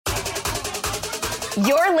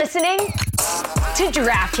You're listening to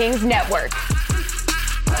DraftKings Network.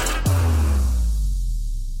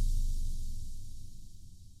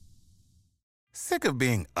 Sick of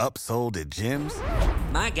being upsold at gyms?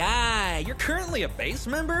 My guy, you're currently a base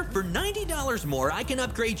member? For $90 more, I can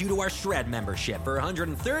upgrade you to our Shred membership. For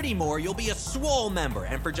 $130 more, you'll be a Swole member.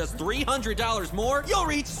 And for just $300 more, you'll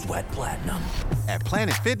reach Sweat Platinum. At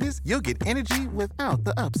Planet Fitness, you'll get energy without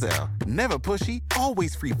the upsell. Never pushy,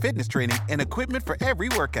 always free fitness training and equipment for every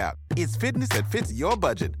workout. It's fitness that fits your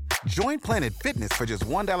budget. Join Planet Fitness for just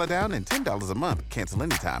 $1 down and $10 a month. Cancel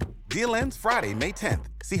anytime. Deal ends Friday, May 10th.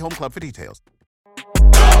 See Home Club for details.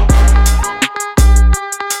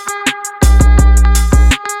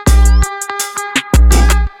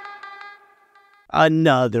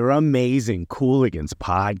 Another amazing Cooligans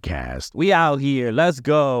podcast. We out here. Let's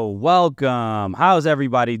go. Welcome. How's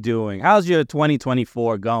everybody doing? How's your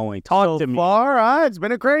 2024 going? Talk to me. So far, it's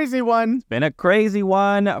been a crazy one. It's been a crazy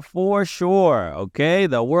one for sure. Okay,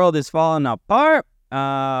 the world is falling apart.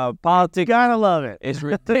 Politics. Gotta love it. It's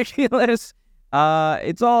ridiculous.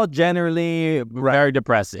 It's all generally very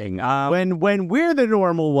depressing. When we're the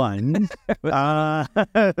normal ones,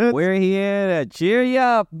 we're here to cheer you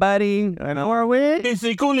up, buddy. and are we? It's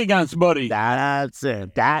the Cooligans, buddy. That's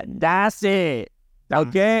it. That's it.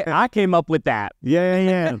 Okay, I came up with that.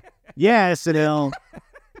 Yeah. Yes, SNL.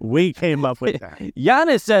 We came up with that.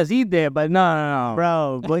 Giannis says he did, but no.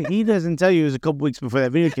 Bro, but he doesn't tell you it was a couple weeks before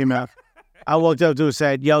that video came out. I walked up to him and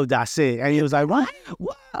said, yo, that's it. And he was like, what?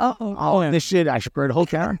 Oh, this shit, I should create a whole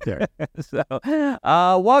character. So,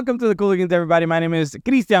 welcome to the Cooligans, everybody. My name is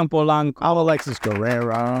Cristian Polanco. I'm Alexis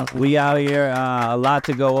Guerrero. We out here, a lot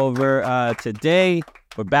to go over today.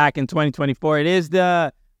 We're back in 2024. It is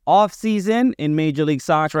the off season in Major League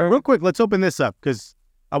Soccer. Real quick, let's open this up because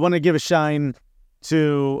I want to give a shine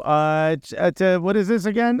to what is this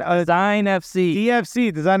again? Design FC.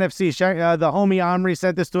 DFC, Design FC. The homie Omri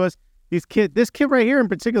sent this to us. This kid right here in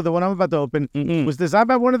particular, the one I'm about to open, was designed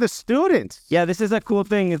by one of the students. Yeah, this is a cool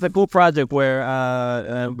thing. It's a cool project where,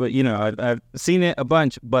 but you know, I've seen it a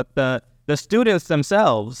bunch. But the students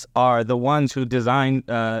themselves are the ones who design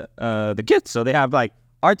the kits. So they have like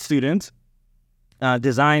art students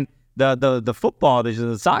design the football,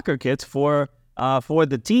 the soccer kits for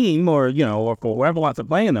the team, or you know, or for whoever wants to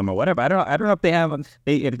play in them or whatever. I don't know if they have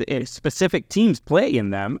if specific teams play in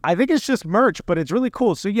them. I think it's just merch, but it's really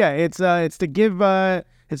cool. So yeah, it's to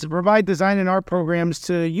provide design and art programs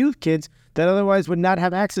to youth kids that otherwise would not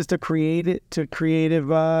have access to creative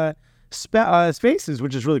spaces,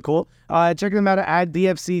 which is really cool. Check them out at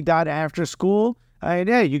dfc.afterschool.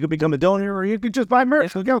 Yeah, you could become a donor, or you could just buy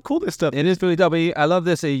merch. Look how cool this stuff. It is really dope. I love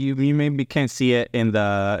this. You maybe can't see it in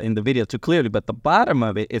the video too clearly, but the bottom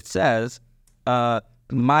of it says,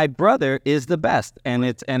 "My brother is the best," and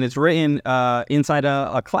it's written inside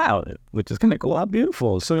a cloud, which is kind of cool. How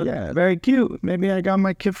beautiful. So yeah, very cute. Maybe I got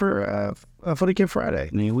my kid for the Kid Friday.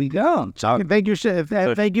 Here we go. Thank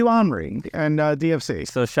you, Omri and DFC.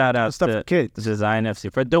 So shout out stuff to for kids. Design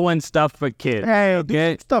FC for doing stuff for kids. Hey,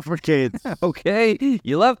 okay? Stuff for kids. Okay,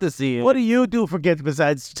 you love to see it. What do you do for kids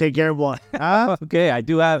besides take care of one? Huh? Okay, I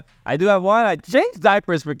do have one. I change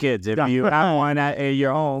diapers for kids. If you have one at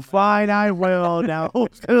your home, fine, I will. Now,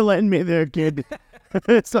 who's gonna lend me their kid?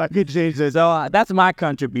 So I can change this. So that's my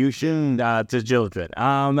contribution to children.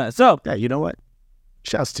 So yeah, you know what?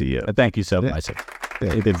 Shouts to you. Thank you so much.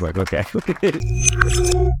 It did work. Okay.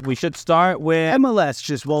 We should start with MLS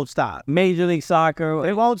just won't stop. Major League Soccer.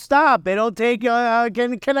 It won't stop. They don't take, can I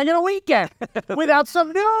get a weekend without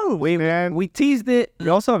some news? We teased it. We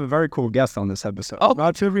also have a very cool guest on this episode. Oh,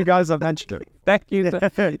 not two of you guys have mentioned it. Thank you.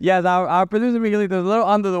 Yes, our producer Miguel is a little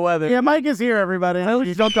under the weather. Yeah, Mike is here, everybody.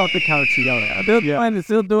 You don't off the couch, you don't.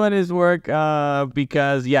 Still doing his work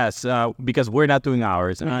because we're not doing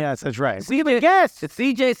ours. Yes, that's right. Yes,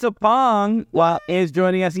 CJ Sapong is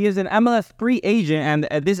joining us. He is an MLS free agent,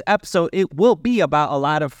 and this episode it will be about a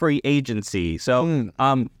lot of free agency. So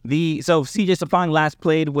CJ Sapong last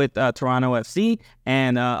played with Toronto FC,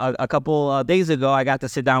 and a couple days ago I got to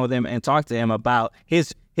sit down with him and talk to him about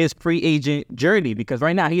his free agent journey, because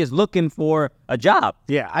right now he is looking for a job.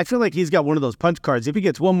 Yeah, I feel like he's got one of those punch cards. If he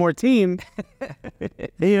gets one more team,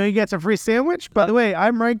 he gets a free sandwich. By the way,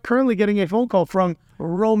 I'm currently getting a phone call from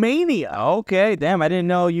Romania. Okay, damn, I didn't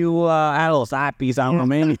know you had a little side piece on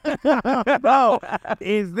Romania. Bro,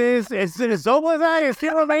 is Zoblazai? Is he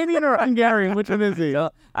Romanian or Hungarian? Which one is he?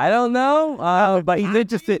 I don't know, but he's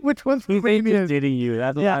interested. Which one's He's Romanian? interested in you.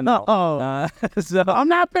 That's what I know. So I'm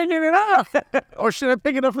not picking it up. Or should I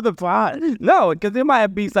pick it up for the pod? no, because there might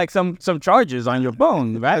be like some charges on your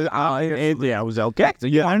phone, right? Yeah, it was okay. So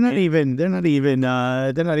They're not even doing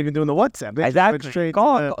the WhatsApp. They just went exactly. straight,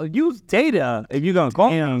 Use data if you're gonna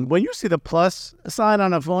call me. when you see the plus sign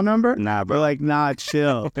on a phone number, Nah, bro. we're like, nah,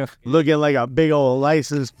 chill. Looking like a big old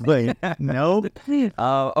license plate. Nope.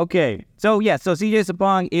 Okay. So CJ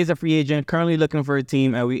Sapong is a free agent, currently looking for a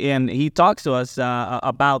team, and he talks to us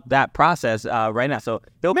about that process right now. So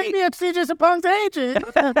he'll be Maybe it's CJ Sapong's agent.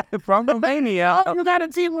 from Romania. You got a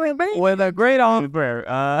team with me. With a great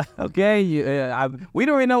offer. Okay, we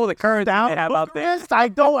don't even know the current Down about this. I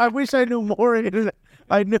don't. I wish I knew more.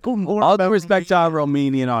 I knew more. All about due respect to our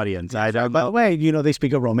Romanian audience. I don't By the know. way, they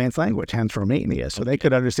speak a Romance language, hence Romania, so they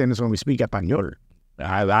could understand us when we speak Espanol.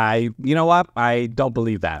 You know what? I don't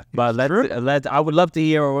believe that. But let's. I would love to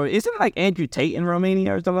hear. Isn't it like Andrew Tate in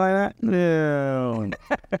Romania or something like that? No.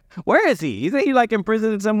 Where is he? Isn't he like in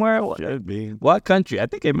prison somewhere? Should be. What country? I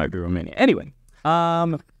think it might be Romania. Anyway,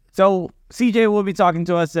 so CJ will be talking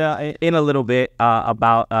to us in a little bit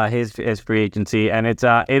about his free agency, and it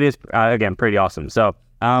is again pretty awesome. So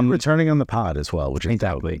Returning on the pod as well, which ain't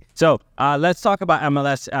that way. So let's talk about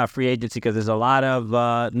MLS free agency because there's a lot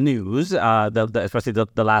of news, especially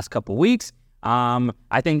the last couple weeks.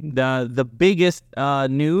 I think the biggest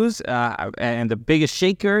news and the biggest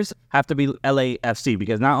shakers have to be LAFC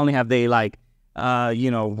because not only have they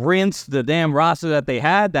rinsed the damn roster that they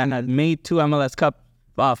had made 2 MLS Cup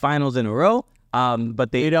finals in a row.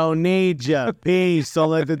 But they don't need you. Peace.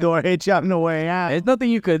 Don't let the door hit you on the way out. There's nothing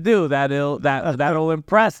you could do that'll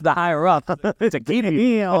impress the higher up to keep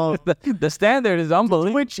you. The standard is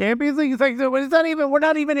unbelievable. With Champions League, it's like we're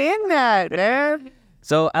not even in that, man.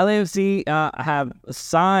 So LAFC have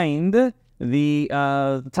signed the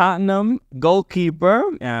Tottenham goalkeeper,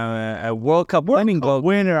 a World Cup winning goal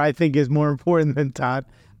winner. I think is more important than Todd.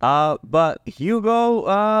 But Hugo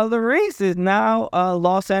Lloris is now a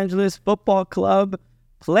Los Angeles Football Club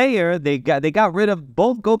player. They got rid of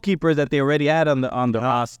both goalkeepers that they already had on the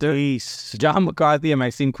roster. John McCarthy and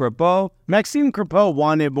Maxime Crepeau. Maxime Crepeau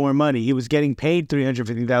wanted more money. He was getting paid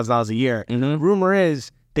 $350,000 a year. Mm-hmm. Rumor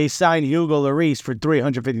is they signed Hugo Lloris for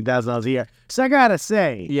 $350,000 a year. So I gotta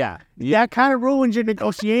say, that kind of ruins your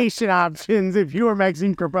negotiation options if you were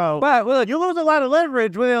Maxime Crepeau. But well, you lose a lot of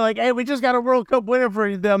leverage when they're like, "Hey, we just got a World Cup winner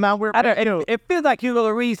for the amount we're." It feels like Hugo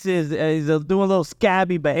Lloris is doing a little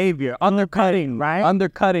scabby behavior, undercutting, right?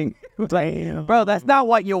 Undercutting. Damn. Bro, that's not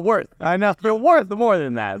what you're worth. I know You're worth more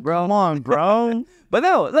than that, bro. Come on, bro. But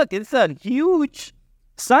no, look, it's a huge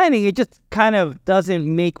signing. It just kind of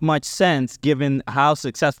doesn't make much sense given how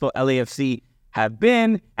successful LAFC have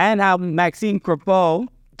been and how Maxime Crepeau.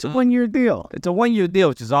 It's a 1-year deal. It's a 1-year deal,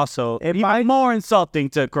 which is also even more insulting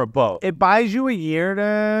to Crepeau. It buys you a year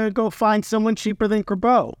to go find someone cheaper than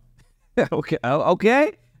Crepeau. Okay.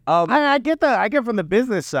 Okay. I get from the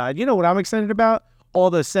business side. You know what I'm excited about? All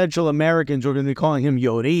the Central Americans are going to be calling him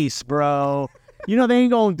Lloris, bro. They ain't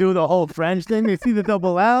going to do the whole French thing. They see the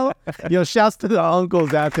double L. Shouts to the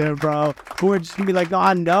uncles out there, bro, who are just going to be like, no,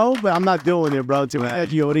 I know, but I'm not doing it, bro. To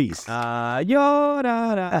Lloris.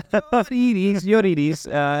 Lloris.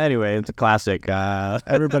 Anyway, it's a classic.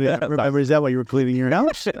 Everybody remembers that while you were cleaning your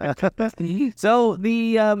house. So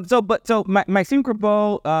Maxime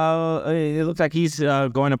Crepeau, it looks like he's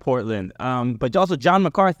going to Portland. But also John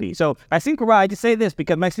McCarthy. So Maxime Crepeau, I just say this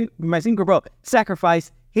because Maxime Crepeau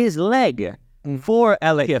sacrificed his leg for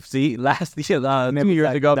LAFC last year, 2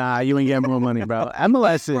 years ago. Nah, you ain't getting more money, bro.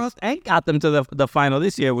 MLS and got them to the final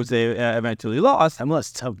this year, which they eventually lost.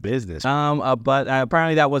 MLS tough business. But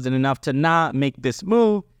apparently that wasn't enough to not make this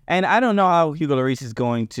move. And I don't know how Hugo Lloris is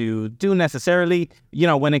going to do necessarily.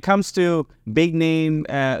 When it comes to big name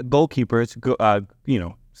goalkeepers,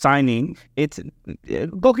 signing, it's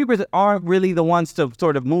goalkeepers aren't really the ones to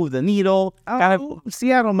sort of move the needle.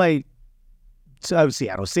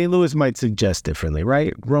 St. Louis might suggest differently,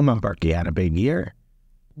 right? Roman Burke had a big year.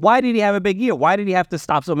 Why did he have a big year? Why did he have to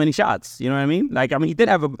stop so many shots? You know what I mean? He did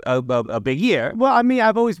have a big year. Well,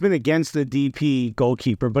 I've always been against the DP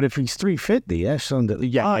goalkeeper, but if he's 350, that's something.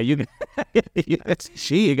 You got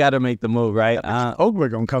to make the move, right? Ogba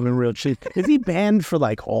gonna come in real cheap. Is he banned for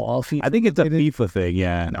all FIFA? I think it's a FIFA thing.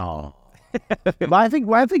 Yeah. No. Well, I think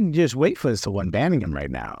just UEFA is the one banning him right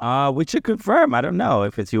now. We should confirm. I don't know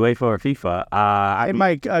if it's UEFA or FIFA. Hey,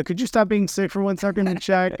 Mike, could you stop being sick for 1 second and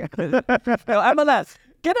check? MLS.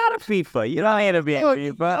 Get out of FIFA. You don't need to be at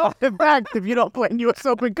FIFA. In fact, if you don't play in U.S.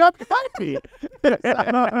 Open Cup, you might be.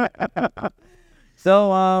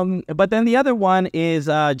 So, but then the other one is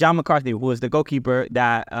John McCarthy, who was the goalkeeper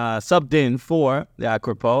that subbed in for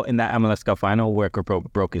Corpo in that MLS Cup final where Corpo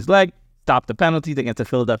broke his leg, stopped the penalties against the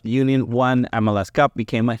Philadelphia Union, won MLS Cup,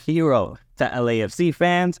 became a hero to LAFC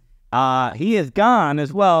fans. He is gone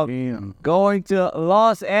as well, going to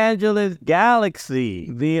Los Angeles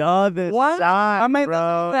Galaxy. The other side, I mean,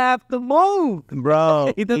 bro. have to move.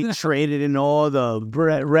 Bro, He doesn't- he traded in all the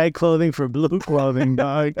red clothing for blue clothing,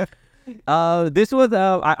 dog. This was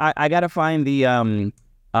I gotta find the I'm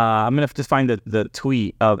gonna just find the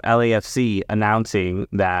tweet of LAFC announcing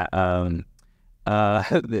that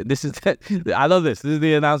this is I love this. This is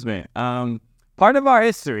the announcement. Part of our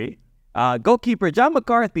history, goalkeeper John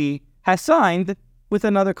McCarthy has signed with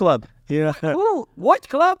another club. Yeah. Ooh, what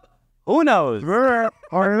club? Who knows? Part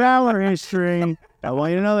of our history. I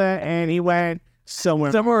want you to know that. And he went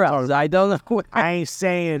somewhere Else. I don't know. I ain't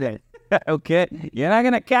saying it. Okay, you're not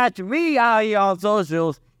gonna catch me out here on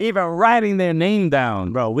socials even writing their name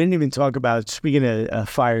down. Bro, we didn't even talk about, speaking of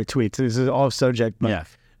fire tweets, this is off subject,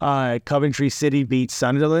 but Coventry City beat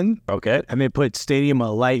Sunderland. Okay, And they put Stadium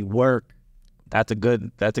of Light work. that's a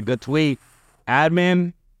good tweet.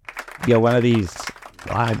 Admin, get one of these.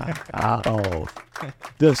 Oh,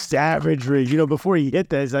 the savagery. You know, before you hit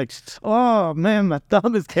that, it's like, oh, man, my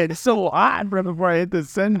thumb is getting so hot right before I hit the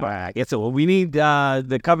send button. Yeah, so we need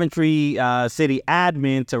the Coventry City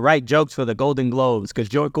admin to write jokes for the Golden Globes because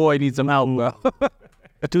Joe Coy needs some help, bro.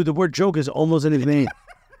 Dude, the word joke is almost in his name.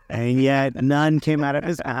 And yet none came out of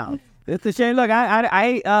his mouth. It's a shame. Look,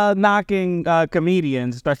 I knocking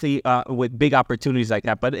comedians, especially with big opportunities like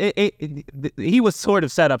that. But he was sort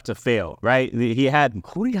of set up to fail, right? He had.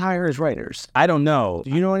 Who do you hire as writers? I don't know. Do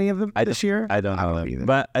you know any of them this year? I don't know them either.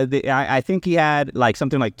 But I think he had like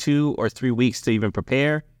something like 2 or 3 weeks to even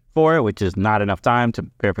prepare for it, which is not enough time to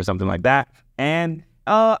prepare for something like that. And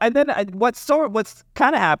then what's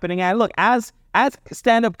kind of happening? And look, as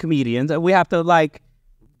stand-up comedians, we have to like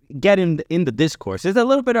get in the discourse. There's a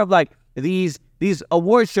little bit of like these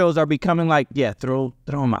award shows are becoming like, throw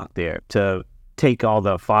them out there to take all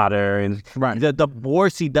the fodder, and the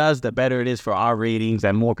worse he does, the better it is for our ratings,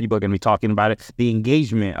 and more people are going to be talking about it. The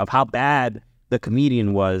engagement of how bad the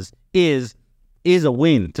comedian was is a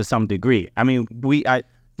win to some degree. I mean,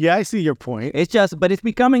 I see your point. it's just, but it's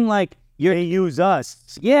becoming like They use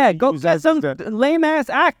us. yeah, go Use get us some to- lame ass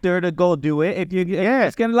actor to go do it. If you,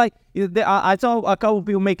 it's gonna like. I saw a couple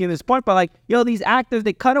people making this point, but like, these actors,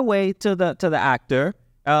 they cut away to the actor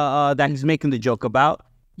that he's making the joke about.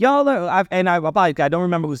 Y'all are, I don't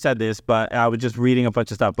remember who said this, but I was just reading a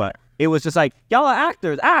bunch of stuff. But it was just like, y'all are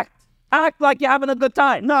actors, act like you're having a good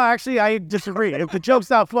time. No, actually, I disagree. If the joke's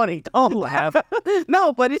not funny, don't laugh.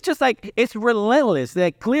 No, but it's just like, it's relentless.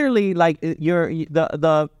 Like clearly, like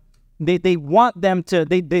They want them to.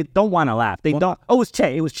 They don't want to laugh. They don't. Oh,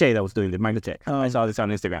 it was Che that was doing it. Michael Che. I saw this on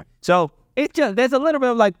Instagram. So it's just, there's a little bit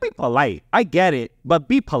of like, be polite. I get it, but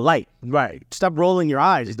be polite. Right. Stop rolling your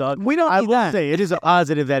eyes, dog. We don't I need will that. say it is a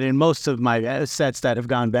positive that in most of my sets that have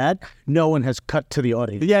gone bad, no one has cut to the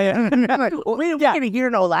audience. Yeah. Like, we don't need to hear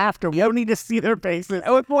no laughter. We don't need to see their faces.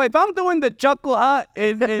 Oh, boy, if I'm doing the chuckle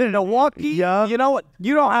in Milwaukee, Yeah. you know what?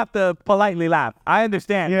 You don't have to politely laugh. I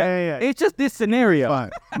understand. Yeah. It's just this scenario. Fine.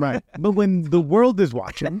 Right. But when the world is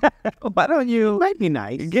watching, Why don't you might be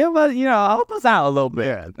nice. give us, help us out a little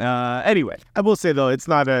bit? Anyway. I will say though, it's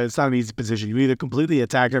not an easy position. You either completely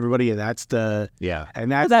attack everybody, and that's the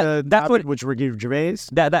that's That's what- which we give Gervais.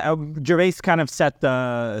 That Gervais kind of set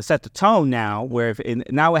the tone now, where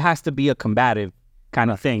now it has to be a combative kind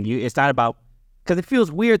of thing. It's not about, because it feels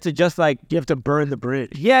weird to just like, You have to burn the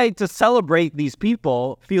bridge. to celebrate these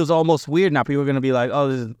people feels almost weird now. People are gonna be like, oh,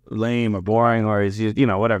 this is lame or boring, or is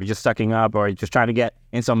whatever, just sucking up, or just trying to get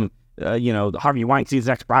in some Harvey Weinstein's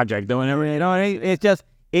next project doing it. It's just.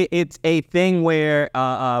 It's a thing where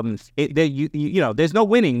there's no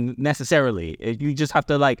winning necessarily. You just have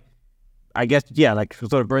to like, I guess,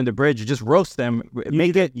 sort of burn the bridge. Just roast them. You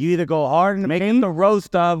either go hard and Make it the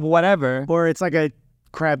roast of whatever. or it's like a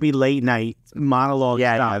crappy late night monologue.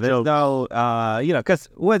 There's So, no, because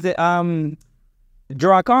was it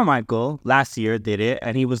Gerard Carmichael last year did it,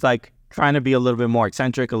 and he was like trying to be a little bit more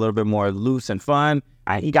eccentric, a little bit more loose and fun.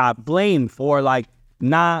 And he got blamed for like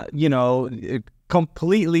not,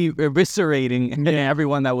 completely eviscerating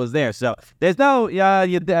everyone that was there. So there's no,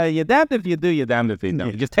 you're damned if you do, you're damned if you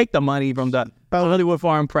don't. Just take the money from the Hollywood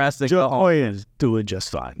Foreign Press and go home. Joy's doing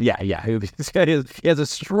just fine. Yeah. He has a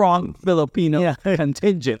strong Filipino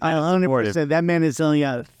contingent. 100%. That man is selling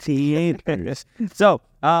out theaters. So,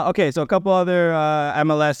 okay, so a couple other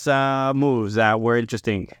MLS moves that were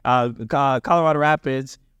interesting. Colorado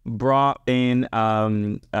Rapids brought in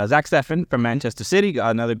Zach Steffen from Manchester City,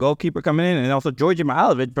 another goalkeeper coming in, and also Georgi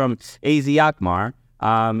Mihailovic from AZ Alkmaar.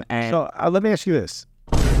 So let me ask you this.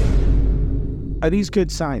 Are these good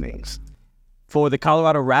signings? For the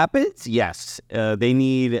Colorado Rapids, yes. They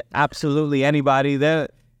need absolutely anybody there.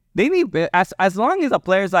 They need, as long as a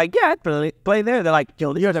player's like, yeah, I'd play there, they're like,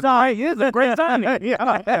 yo, you're a great signing.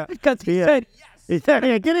 Because he said, yes. He said,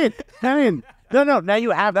 yeah, get in. Come in. No, now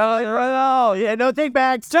you have no take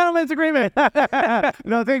backs. Gentleman's agreement.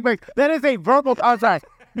 No take backs. That is a verbal contract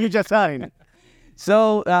you just signed.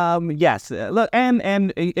 So, yes, look,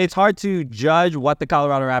 and it's hard to judge what the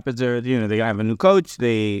Colorado Rapids are, they have a new coach,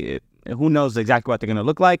 who knows exactly what they're going to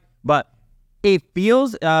look like, but it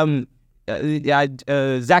feels, Zach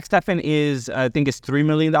Steffen is, I think it's $3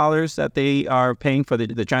 million that they are paying for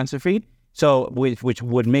the transfer fee. So, which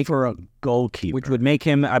would make for a goalkeeper, which would make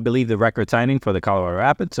him, I believe, the record signing for the Colorado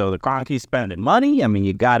Rapids. So the Cronkies spending money. I mean,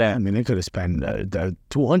 you gotta. I mean, they could have spent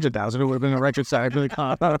 $200,000. It would have been a record signing for the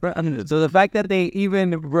Colorado Rapids. So the fact that they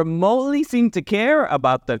even remotely seem to care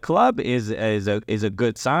about the club is a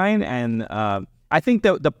good sign. And I think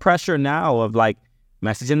that the pressure now of like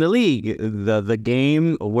Messi's in the league, the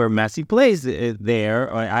game where Messi plays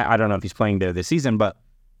there. I don't know if he's playing there this season, but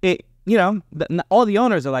it. All the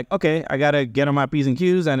owners are like, okay, I got to get on my P's and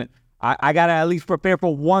Q's, and I got to at least prepare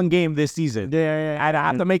for one game this season. Yeah. I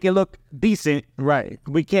have to make it look decent. Right.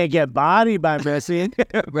 We can't get bodied by Messi.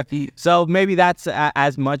 Right. So maybe that's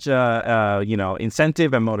as much,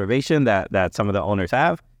 incentive and motivation that some of the owners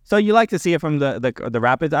have. So you like to see it from the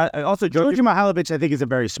Rapids. Also, Georgi Mihailovic, I think, is a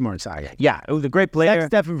very smart signing. Yeah, it was a great player.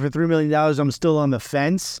 Zach Steffen for $3 million. I'm still on the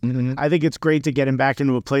fence. Mm-hmm. I think it's great to get him back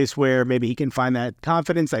into a place where maybe he can find that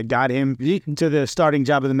confidence that got him to the starting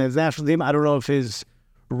job of the men's national team. I don't know if his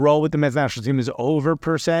role with the men's national team is over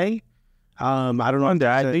per se. I don't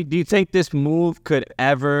know. Do you think this move could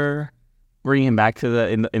ever bring him back to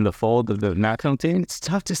in the fold of the national team? It's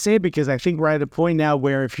tough to say because I think we're at a point now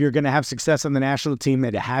where if you're going to have success on the national team,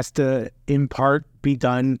 it has to, in part, be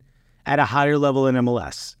done at a higher level in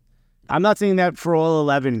MLS. I'm not saying that for all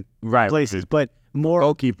 11 places, but more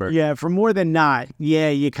goalkeeper. Yeah, for more than not,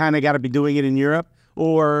 you kind of got to be doing it in Europe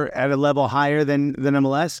or at a level higher than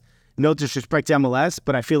MLS. No disrespect to MLS,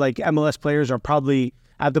 but I feel like MLS players are probably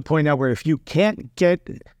at the point now where if you can't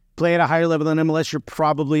play at a higher level than MLS, you're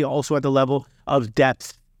probably also at the level of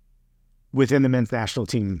depth within the men's national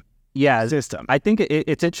team system. I think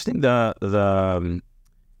it's interesting. The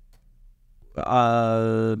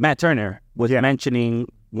Matt Turner was mentioning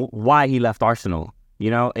why he left Arsenal,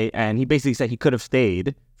 and he basically said he could have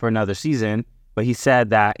stayed for another season, but he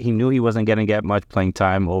said that he knew he wasn't going to get much playing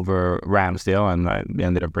time over Ramsdale, and I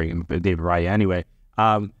ended up bringing David Raya anyway.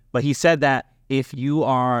 But he said that if you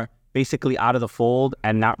are basically out of the fold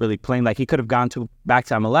and not really playing, like he could have gone back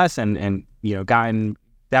to MLS and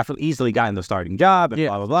definitely easily gotten the starting job and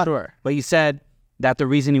blah blah blah. Sure. But he said that the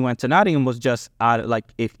reason he went to Nottingham was just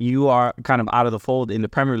if you are kind of out of the fold in the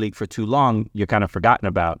Premier League for too long, you're kind of forgotten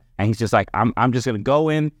about. And he's just like, I'm just gonna go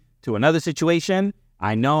in to another situation.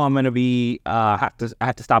 I know I'm gonna be I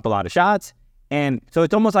have to stop a lot of shots, and so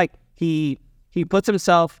it's almost like he puts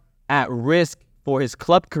himself at risk for his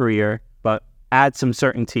club career, but add some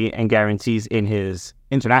certainty and guarantees in his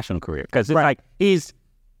international career. Because it's like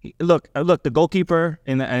look, the goalkeeper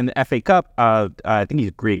in the FA Cup, I think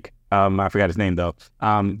he's Greek. I forgot his name though.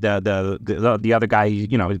 The other guy,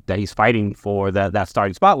 that he's fighting for that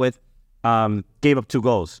starting spot with, gave up 2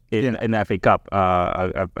 goals in the FA Cup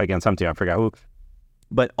against some team. I forgot who.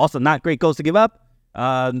 But also not great goals to give up.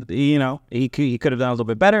 He could have done a little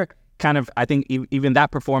bit better. Kind of, I think even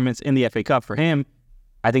that performance in the FA Cup for him,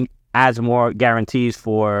 I think, adds more guarantees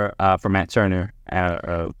for Matt Turner.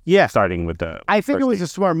 Starting with the. I think it was a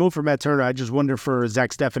smart move for Matt Turner. I just wonder for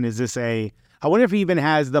Zach Steffen, I wonder if he even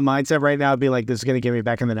has the mindset right now to be like, this is going to get me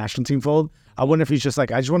back in the national team fold. I wonder if he's just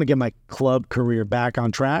like, I just want to get my club career back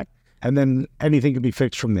on track, and then anything can be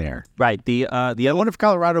fixed from there. Right. I wonder if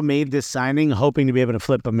Colorado made this signing hoping to be able to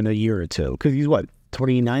flip him in a year or two, because he's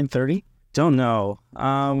 29, 30. Don't know.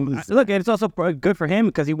 Look, it's also good for him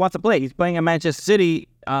because he wants to play. He's playing at Manchester City,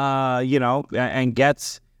 and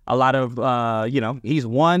gets a lot of,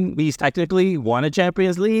 he's technically won a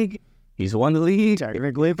Champions League. He's won the league.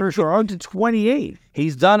 Technically, for sure. On to 28.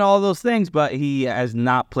 He's done all those things, but he has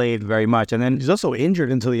not played very much. And then He's also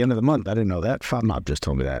injured until the end of the month. I didn't know that. Famop just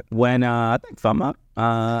told me that. when I think Thumb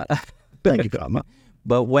Thank you, Famop.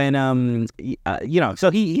 but when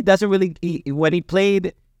so he doesn't really when he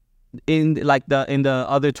played in the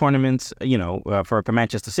other tournaments, for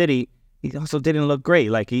Manchester City, he also didn't look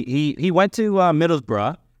great. Like he went to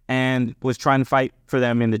Middlesbrough and was trying to fight for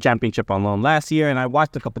them in the championship on loan last year, and I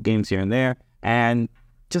watched a couple games here and there, and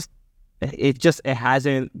it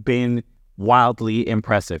hasn't been wildly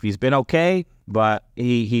impressive. He's been okay, but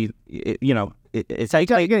it's how you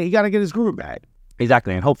play. He got to get his groove back.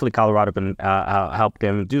 Exactly, and hopefully Colorado can help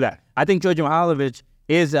him do that. I think Georgi Mihailovic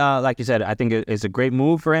is, like you said, I think it's a great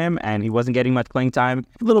move for him, and he wasn't getting much playing time.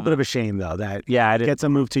 A little bit of a shame, though, that it gets a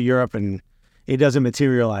move to Europe and it doesn't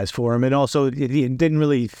materialize for him. And also, it didn't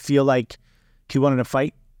really feel like he wanted to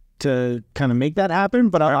fight to kind of make that happen.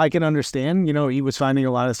 But I can understand, he was finding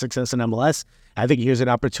a lot of success in MLS. I think here's an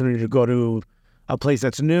opportunity to go to a place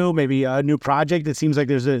that's new, maybe a new project. It seems like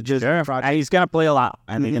there's a project. And he's going to play a lot,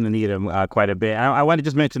 and they're going to need him quite a bit. I want to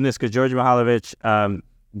just mention this because Georgi Mihailovic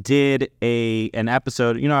did an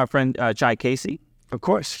episode. Our friend Chai Casey, Of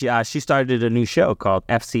course. she started a new show called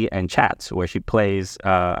FC and Chats, where she plays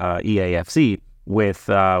EAFC with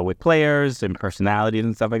players and personalities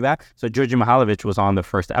and stuff like that. So Georgi Mihailovic was on the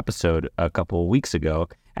first episode a couple of weeks ago,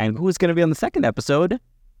 and who's going to be on the second episode?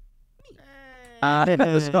 So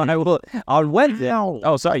I will on Wednesday.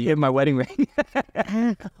 Oh, sorry, you hit my wedding ring.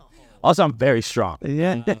 Also, I'm very strong.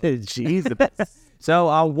 Yeah. Jesus. So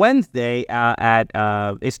on Wednesday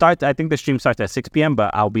it starts. I think the stream starts at 6 p.m., but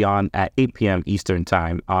I'll be on at 8 p.m. Eastern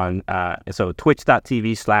time on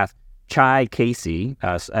twitch.tv/Chai Casey,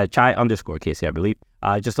 Chai_Casey, I believe.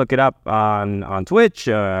 Just look it up on Twitch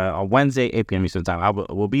on Wednesday, 8 p.m. Eastern time.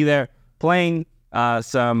 We'll be there playing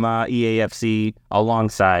some EAFC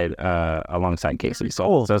alongside Casey.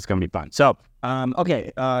 So it's gonna be fun. So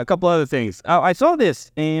okay, a couple other things. I saw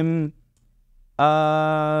this in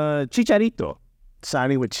Chicharito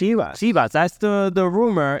Signing with Chivas. Chivas. That's the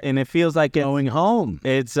rumor, and it feels like Going home.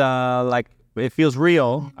 it's like it feels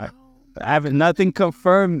real. I haven't nothing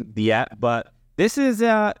confirmed yet, but this is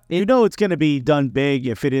It's going to be done big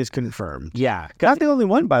if it is confirmed. yeah. Not the only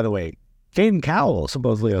one, by the way. Caden Cowell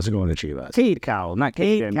supposedly also going to Chivas. Cade Cowell, not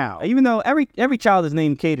Caden. Cowell. Even though every child is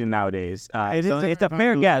named Caden nowadays, it's a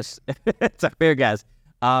fair guess. It's a fair guess.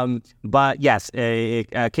 But yes,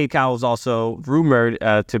 Cade Cowell is also rumored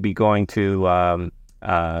to be going to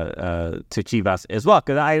Chivas as well.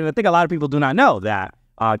 Because I think a lot of people do not know that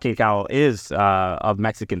Cade Cowell is of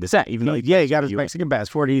Mexican descent. Even though He got his Mexican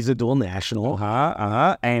passport. He's a dual national.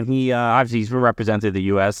 And he obviously he's represented the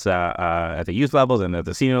U.S. At the youth levels and at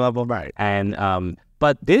the senior level. Right. And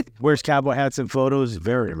but this Wears cowboy hats and photos.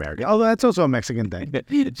 Very American. Although that's also a Mexican thing.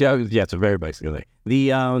 yeah, it's a very Mexican thing. The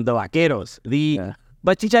vaqueros.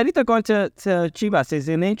 But Chicharito going to Chivas is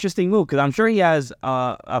an interesting move because I'm sure he has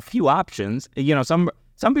a few options.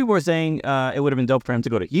 Some people were saying it would have been dope for him to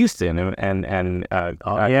go to Houston and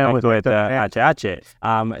with Hache,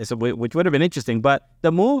 so which would have been interesting. But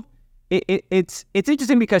the move, it's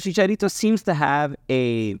interesting because Chicharito seems to have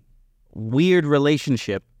a weird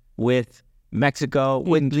relationship with Mexico,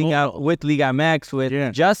 with Liga MX,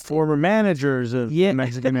 with just Former managers of the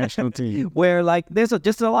Mexican national team. where like there's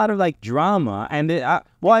just a lot of like drama, and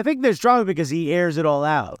Well, I think there's drama because he airs it all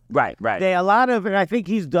out. right. A lot of it, I think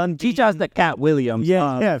he's done. Chicha's the Cat Williams.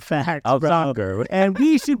 Facts. of bro. soccer. And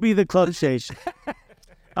we should be the club station.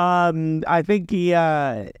 I think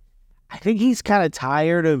he's kind of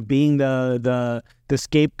tired of being the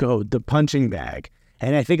scapegoat, the punching bag.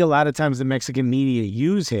 And I think a lot of times the Mexican media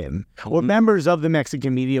use him, or members of the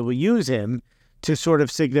Mexican media will use him to sort of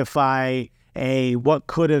signify what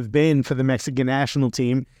could have been for the Mexican national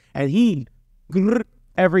team. And he,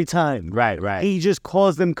 every time. Right. He just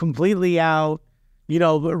calls them completely out,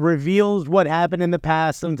 reveals what happened in the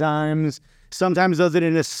past sometimes does it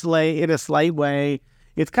in a slight way.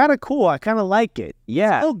 It's kind of cool. I kind of like it.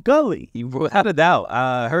 Yeah. It's still gully. Without a doubt.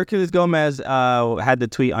 Hercules Gomez had the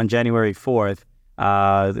tweet on January 4th.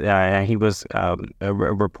 And he was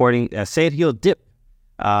reporting Sergio Dip,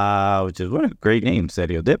 which is what a great name,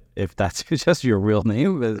 Sergio Dip, if that's just your real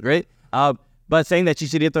name. It's great. But saying that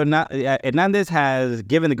Chicharito Hernandez has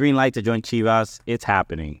given the green light to join Chivas. It's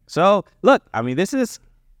happening. So, look, I mean, this is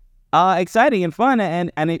exciting and fun,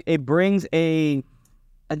 and it brings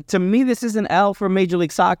to me, this is an L for Major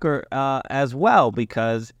League Soccer as well,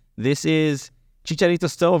 because this is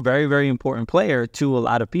Chicharito's still a very, very important player to a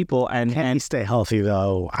lot of people. And Can he stay healthy,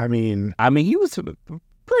 though? I mean, he was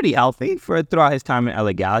pretty healthy throughout his time in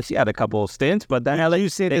LA Galaxy. He had a couple of stints, but then You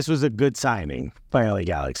say this was a good signing by LA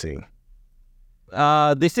Galaxy.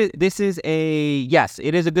 This is yes,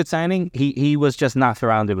 it is a good signing. He was just not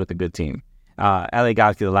surrounded with a good team. LA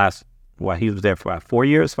Galaxy, he was there for 5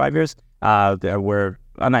 years. They were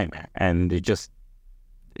a nightmare, and it just,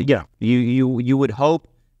 you would hope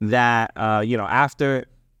that after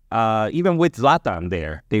even with Zlatan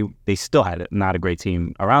there, they still had not a great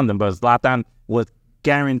team around them, but Zlatan was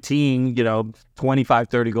guaranteeing 25,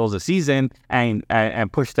 30 goals a season and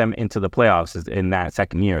push them into the playoffs in that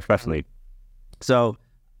second year, especially. So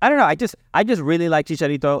I don't know. I just really like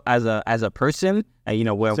Chicharito as a person.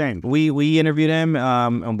 Same. We interviewed him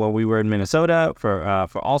when we were in Minnesota for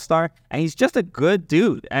All Star, and he's just a good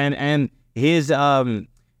dude. And his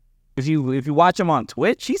if you watch him on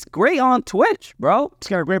Twitch, he's great on Twitch, bro. He's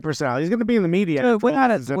got a great personality. He's going to be in the media. Dude, without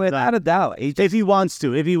a doubt. If he wants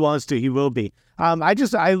to, he will be.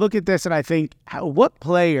 I look at this and I think, what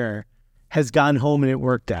player has gone home and it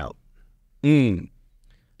worked out?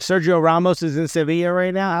 Sergio Ramos is in Sevilla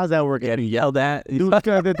right now. How's that working? Getting yelled at.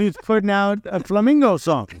 The dude's putting out flamenco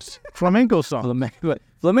songs. Flamenco songs.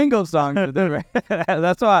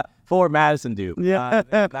 That's what Forward Madison do. Yeah.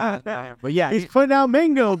 But yeah, he's putting out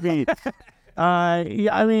mango beats.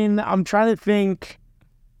 I mean, I'm trying to think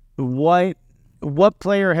what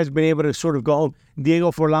player has been able to sort of go home.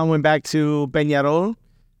 Diego Forlan went back to Peñarol.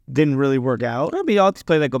 Didn't really work out. Maybe all these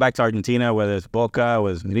players that go back to Argentina, whether it's Boca,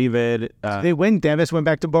 was River. They win. Davis went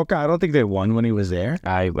back to Boca. I don't think they won when he was there.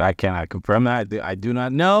 I cannot confirm that. I do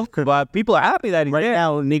not know. But people are happy that he's right there.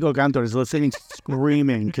 Now, Nico Cantor is listening,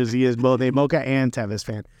 screaming because he is both a Boca and Tevez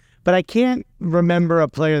fan. But I can't remember a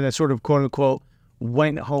player that sort of quote unquote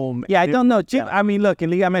went home. Yeah, I don't know. I mean, look,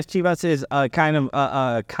 in Liga MX, Chivas is kind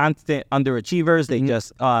of constant underachievers.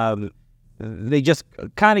 They just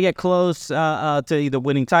kind of get close to either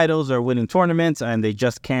winning titles or winning tournaments, and they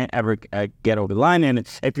just can't ever get over the line. And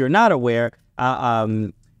if you're not aware,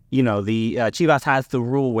 the Chivas has the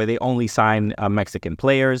rule where they only sign Mexican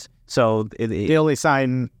players. So they only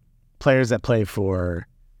sign players that play for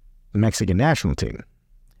the Mexican national team.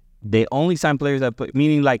 They only sign players that play,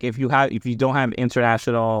 meaning like if you don't have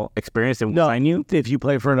international experience, they won't sign you. If you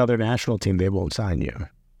play for another national team, they won't sign you.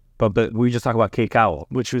 But we just talk about K-Cowell,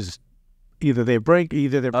 which was either they're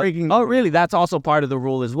breaking. Oh, really? That's also part of the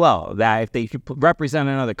rule as well. That if you represent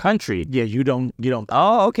another country, you don't.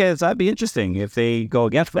 Oh, okay. So that'd be interesting if they go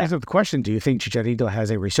against that. That's the question. Do you think Chicharito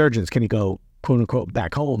has a resurgence? Can he go quote unquote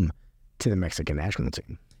back home to the Mexican national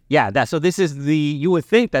team? Yeah. So this is you would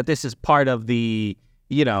think that this is part of the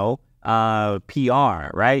PR,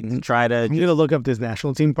 right? To try to. I'm gonna look up this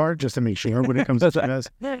national team part just to make sure when it comes to Chivas.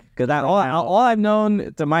 Because all I've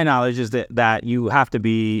known, to my knowledge, is that you have to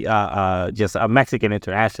be just a Mexican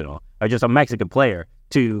international or just a Mexican player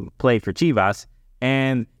to play for Chivas,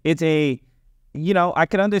 and it's I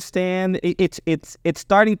can understand it's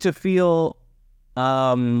starting to feel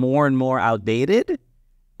more and more outdated,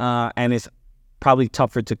 and it's probably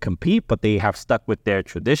tougher to compete, but they have stuck with their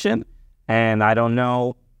tradition. And I don't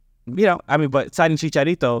know, but signing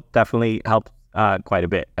Chicharito definitely helped quite a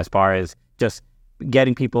bit as far as just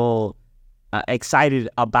getting people excited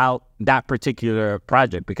about that particular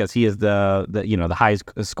project, because he is the highest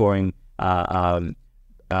scoring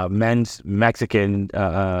men's Mexican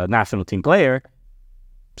national team player.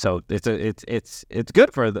 So it's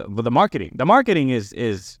good for the marketing. The marketing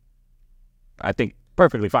is I think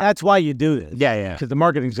perfectly fine. That's why you do this. Yeah. Because the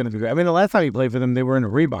marketing's going to be great. I mean, the last time he played for them, they were in a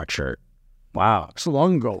Reebok shirt. Wow. So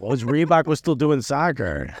long ago. Reebok was still doing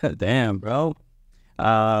soccer. Damn, bro.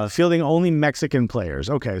 Fielding only Mexican players.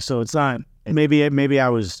 Okay, so it's not. Maybe I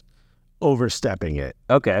was overstepping it.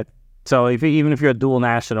 Okay. So even if you're a dual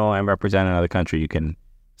national and represent another country, you can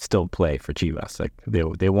still play for Chivas. Like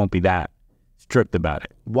they won't be that strict about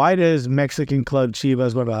it. Why does Mexican club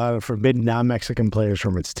Chivas want to forbid non-Mexican players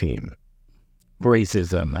from its team?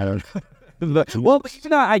 Racism. I don't know. Well,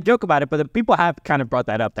 I joke about it, but the people have kind of brought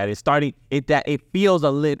that up. That it feels a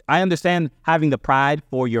little. I understand having the pride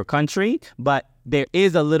for your country, but there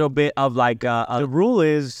is a little bit of like the rule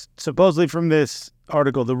is supposedly from this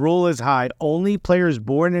article. The rule is only players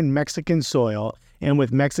born in Mexican soil and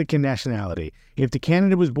with Mexican nationality. If the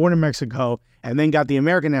candidate was born in Mexico and then got the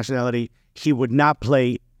American nationality, he would not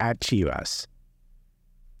play at Chivas.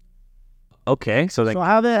 Okay, so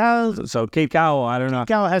how so Cape Cowell, I don't know. Cape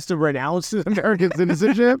Cowell has to renounce his American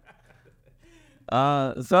citizenship.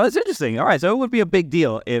 So it's interesting. All right, so it would be a big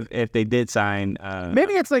deal if they did sign.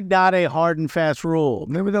 Maybe it's like not a hard and fast rule.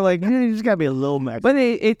 Maybe they're like, you just gotta be a little Mexican. But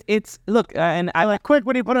it's look, and I like quick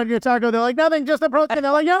when you put on your taco, they're like nothing, just a protein.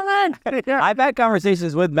 They're like, young man. I've had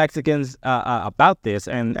conversations with Mexicans about this,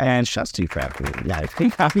 and just too fat. Yeah, I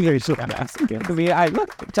think you're so Mexican. I mean,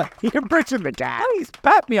 You're bridging the gap. please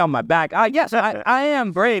pat me on my back. Yes, I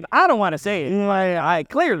am brave. I don't want to say it. I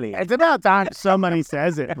clearly. It's about time somebody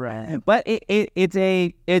says it, right? But it's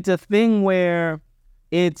a thing where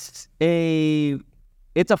it's a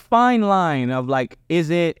fine line of like, is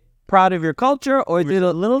it proud of your culture or is it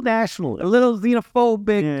a little national, a little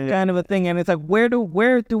xenophobic kind of a thing? And it's like, where do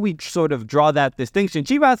we sort of draw that distinction?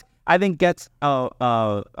 Chivas, I think, gets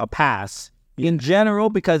a pass in general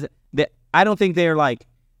because I don't think they're like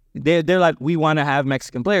we want to have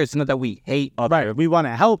Mexican players. It's not that we hate other. Right, we want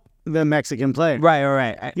to help the Mexican player.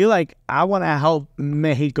 Right. You're like, I want to help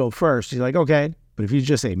Mexico first. You're like, okay. But if you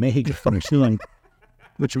just say Mexico first, you're like,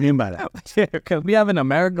 what you mean by that? Can we have an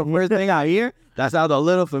American first thing out here? That sounds a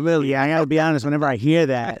little familiar. Yeah, I got to be honest. Whenever I hear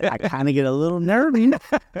that, I kind of get a little nervy.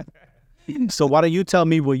 So why don't you tell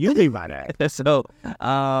me what you mean by that? So,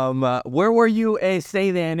 where were you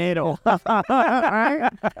stay de enero?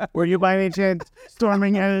 Were you by any chance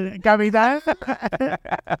storming Capital?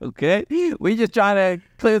 Okay. We just trying to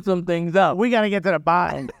clear some things up. We got to get to the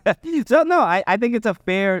bottom. So, no, I think it's a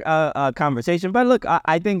fair conversation. But look,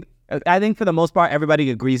 I think for the most part, everybody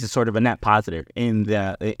agrees it's sort of a net positive in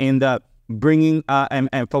the bringing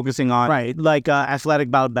and focusing on like athletic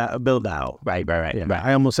Bilbao. Right. Yeah, right.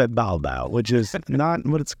 I almost said Bilbao, which is not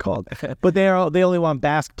what it's called. But they only want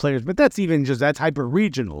Basque players. But that's hyper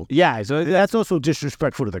regional. Yeah, so that's also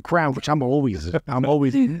disrespectful to the crown, which I'm always.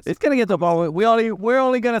 It's gonna get to the point. We're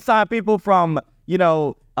only gonna sign people from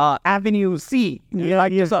Avenue C.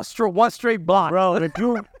 Just one straight block, bro. If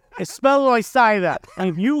you spell like that, and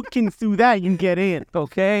if you can do that, you can get in.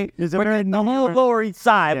 Okay, we're the whole Lower East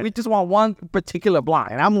Side. Yeah. We just want one particular block,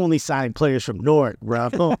 and I'm only signing players from North,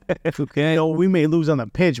 bro. Okay, we may lose on the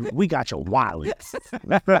pitch, but we got your wallets.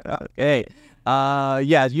 Okay.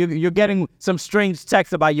 Yeah, you're getting some strange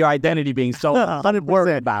texts about your identity being stolen.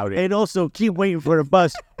 100% about it. And also keep waiting for the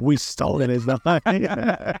bus. We stole it.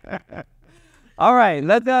 All right,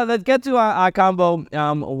 let's get to our combo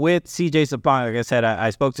with CJ Sapong. Like I said, I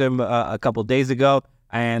spoke to him a couple days ago,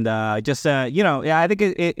 and I think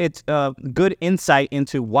it's a good insight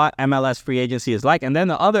into what MLS free agency is like. And then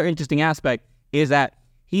the other interesting aspect is that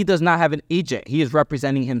he does not have an agent. He is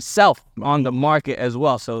representing himself on the market as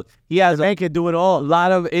well. So he has can do it all. A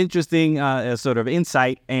lot of interesting sort of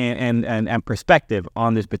insight and perspective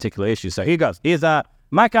on this particular issue. So here goes. Here's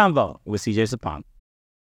my convo with CJ Sapong.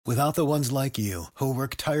 Without the ones like you, who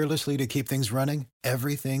work tirelessly to keep things running,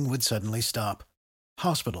 everything would suddenly stop.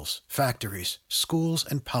 Hospitals, factories, schools,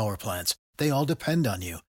 and power plants, they all depend on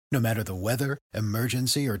you. No matter the weather,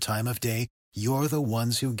 emergency, or time of day, you're the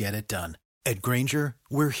ones who get it done. At Grainger,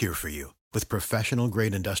 we're here for you with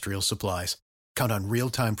professional-grade industrial supplies. Count on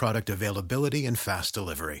real-time product availability and fast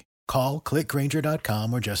delivery. Call,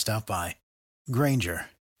 clickgrainger.com, or just stop by. Grainger,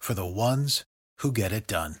 for the ones who get it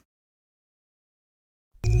done.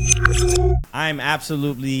 I'm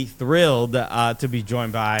absolutely thrilled to be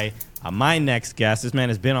joined by my next guest. This man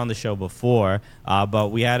has been on the show before,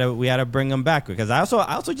 but we had to bring him back because I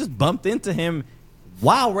also just bumped into him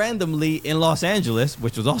while randomly in Los Angeles,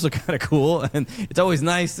 which was also kind of cool. And it's always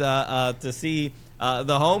nice to see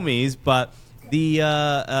the homies. But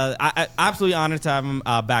I absolutely honored to have him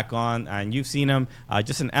back on. And you've seen him,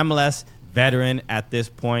 just an MLS veteran at this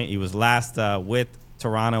point. He was last with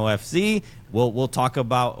Toronto FC. We'll talk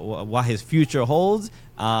about what his future holds.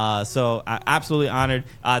 So absolutely honored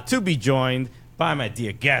to be joined by my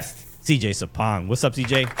dear guest, CJ Sapong. What's up,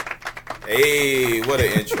 CJ? Hey, what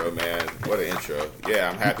an intro, man. What an intro. Yeah,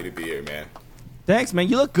 I'm happy to be here, man. Thanks, man.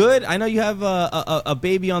 You look good. I know you have a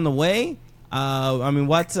baby on the way.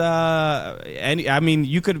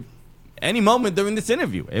 You could, any moment during this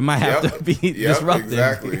interview, it might have to be disruptive.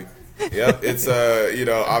 Exactly. Yep. It's,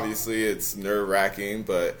 obviously it's nerve-wracking,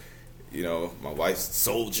 but my wife's a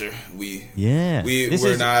soldier.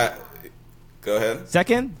 We're not. Go ahead.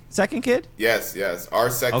 Second kid? Yes. Our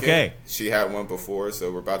second. Okay. She had one before,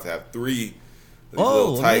 so we're about to have 3.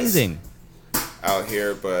 Oh, amazing! Out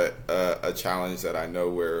here, but a challenge that I know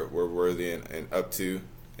we're worthy and up to.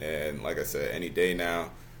 And like I said, any day now,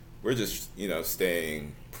 we're just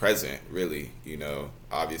staying present. Really,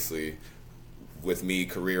 obviously, with me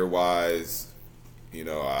career-wise,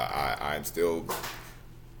 I'm still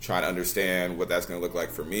trying to understand what that's going to look like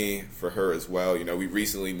for me, for her as well. We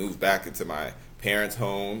recently moved back into my parents'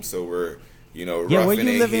 home, so we're, roughing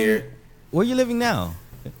it here. Where are you living now?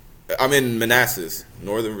 I'm in Manassas,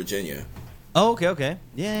 Northern Virginia. Oh, okay.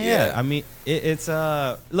 Yeah. I mean, it's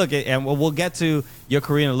look, and we'll get to your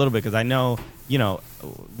career in a little bit because I know, we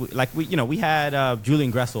had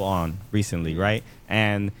Julian Gressel on recently, right?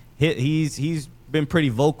 And he's been pretty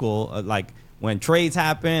vocal, like when trades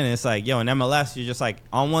happen, and it's like, in MLS, you're just like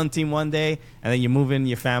on one team one day, and then you move in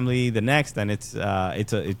your family the next, and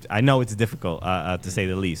I know it's difficult to say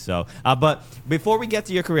the least. So, but before we get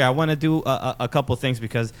to your career, I want to do a couple things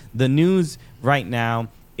because the news right now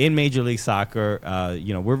in Major League Soccer,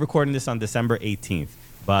 we're recording this on December 18th,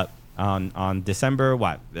 but on December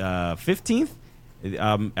 15th,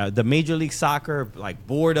 the Major League Soccer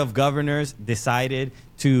board of governors decided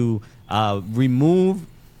to remove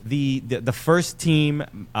the first team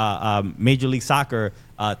Major League Soccer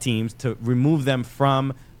teams, to remove them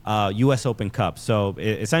from U.S. Open Cup. So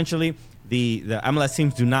essentially, the MLS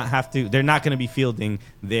teams they're not going to be fielding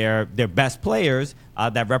their best players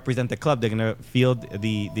that represent the club. They're going to field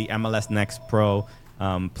the MLS Next Pro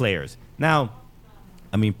players. Now,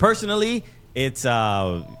 I mean, personally, it's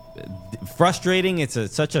frustrating.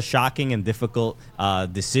 It's such a shocking and difficult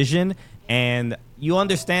decision. And you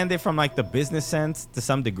understand it from the business sense to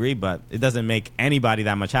some degree, but it doesn't make anybody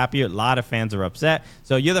that much happier. A lot of fans are upset.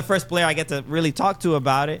 So you're the first player I get to really talk to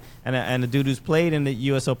about it, and the dude who's played in the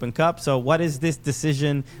U.S. Open Cup. So what does this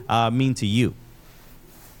decision mean to you?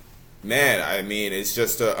 Man, I mean, it's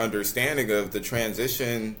just an understanding of the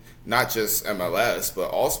transition, not just MLS, but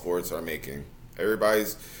all sports are making.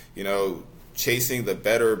 Everybody's, chasing the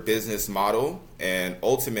better business model, and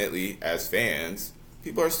ultimately, as fans,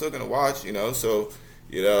 people are still going to watch, So,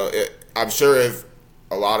 I'm sure if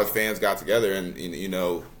a lot of fans got together and,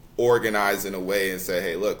 organized in a way and say,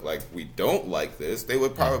 hey, look, we don't like this, they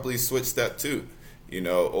would probably switch step two.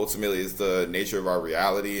 Ultimately, it's the nature of our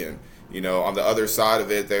reality. And, on the other side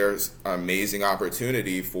of it, there's amazing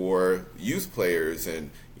opportunity for youth players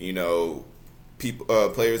and,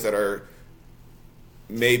 players that are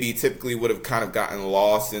maybe typically would have kind of gotten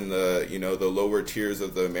lost in the the lower tiers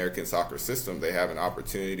of the American soccer system. They have an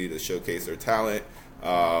opportunity to showcase their talent,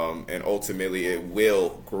 and ultimately it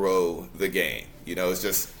will grow the game. It's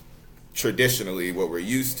just traditionally what we're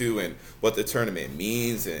used to and what the tournament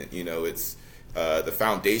means, and it's the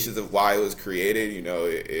foundations of why it was created.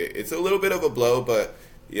 It's a little bit of a blow, but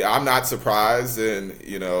I'm not surprised, and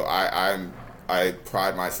I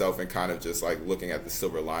pride myself in kind of just looking at the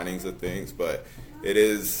silver linings of things, but it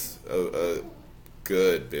is a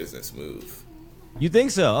good business move. You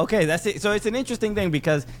think so? Okay, that's it. So it's an interesting thing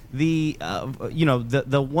because the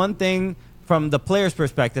one thing from the player's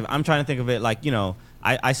perspective, I'm trying to think of it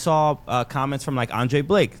I saw comments from Andre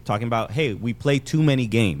Blake talking about, hey, we play too many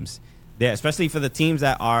games. Especially for the teams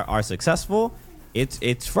that are successful,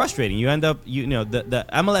 it's frustrating. You end up the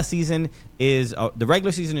MLS season is the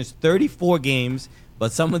regular season is 34 games,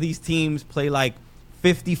 but some of these teams play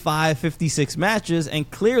 55, 56 matches, and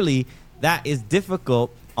clearly that is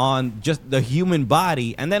difficult on just the human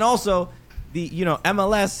body. And then also the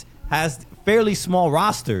MLS has fairly small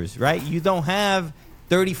rosters, right? You don't have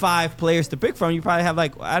 35 players to pick from. You probably have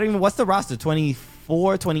what's the roster,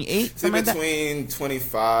 24, 28? It's in between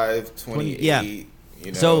 25, 28. Yeah.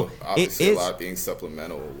 So obviously a lot being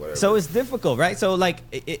supplemental or whatever. So it's difficult, right? So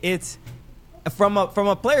it's from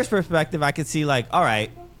a player's perspective, I could see all right,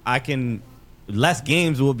 less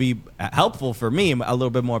games will be helpful for me, a little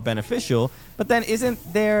bit more beneficial. But then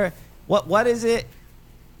isn't there what does it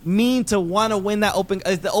mean to want to win that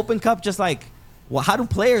is the Open Cup just how do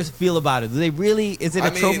players feel about it? Do they really, is it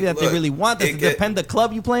a trophy that they really want? Does it depend the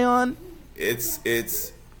club you play on?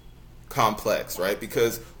 It's complex, right?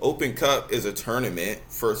 Because Open Cup is a tournament,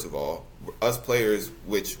 first of all. Us players,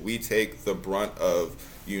 which we take the brunt of,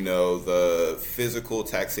 the physical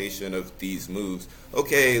taxation of these moves.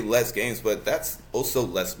 Okay, less games, but that's also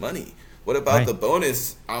less money. What about the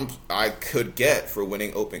bonus I could get for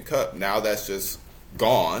winning Open Cup? Now that's just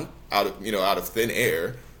gone out of thin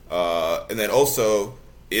air. And then also,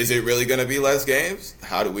 is it really going to be less games?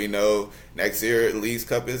 How do we know next year League's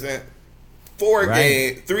Cup isn't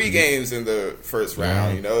 3 games in the first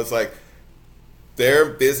round? It's their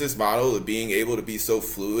business model of being able to be so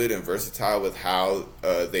fluid and versatile with how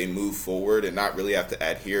they move forward and not really have to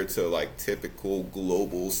adhere to typical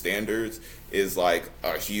global standards is a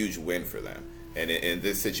huge win for them. And in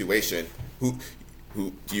this situation, who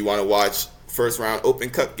do you want to watch first round Open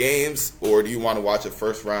Cup games, or do you want to watch a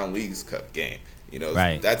first round Leagues Cup game?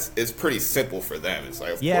 It's pretty simple for them. It's of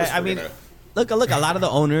course we're gonna. Look, a lot of the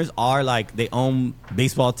owners are they own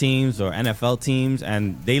baseball teams or NFL teams,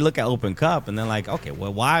 and they look at Open Cup and they're okay,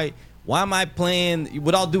 well, why why am I playing,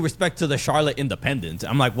 with all due respect to the Charlotte Independent?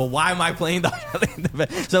 I'm like, well, why am I playing the Charlotte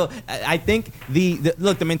Independent? So I think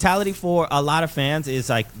the mentality for a lot of fans is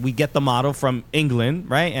like, we get the model from England,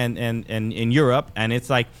 right? And in Europe, and it's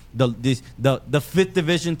like the fifth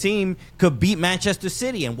division team could beat Manchester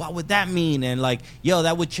City, and what would that mean? And like, yo,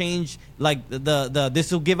 that would change, like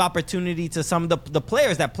this will give opportunity to some of the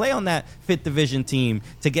players that play on that fifth division team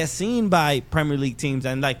to get seen by Premier League teams,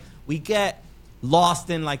 and like we get lost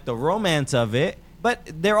in like the romance of it, but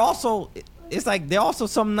they're also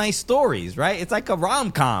some nice stories, right? It's like a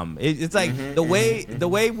rom-com. It's like the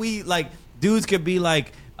way we like dudes could be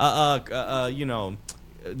like you know,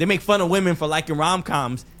 they make fun of women for liking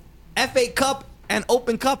rom-coms. FA Cup and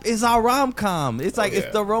Open Cup is our rom-com. It's like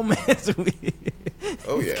it's the romance.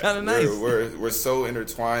 It's kind of nice. We're so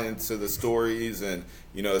intertwined into the stories, and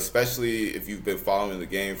you know, especially if you've been following the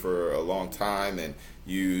game for a long time, and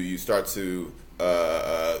you start to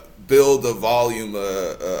build a volume,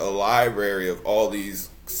 a library of all these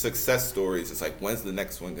success stories. It's like, when's the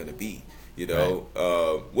next one going to be? You know,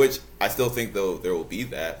 right. Which I still think though there will be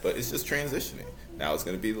that, but it's just transitioning. Now it's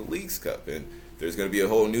going to be the Leagues Cup, and there's going to be a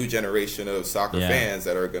whole new generation of soccer fans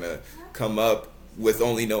that are going to come up with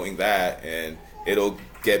only knowing that, and it'll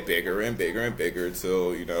get bigger and bigger and bigger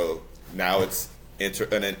till, you know, now it's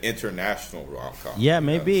an international rom-com. Yeah,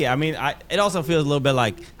 maybe. I mean, it also feels a little bit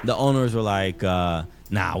like the owners were like,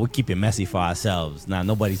 nah, we're keeping Messi for ourselves. Nah,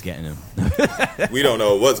 nobody's getting him. We don't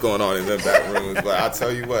know what's going on in them back rooms, but I'll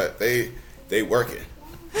tell you what, they working.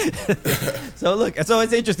 So look, so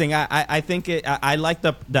it's interesting. I think I like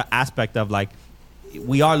the aspect of like,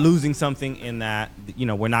 we are losing something in that, you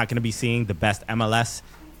know, we're not going to be seeing the best MLS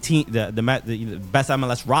team, the best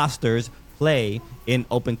MLS rosters play in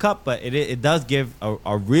Open Cup, but it does give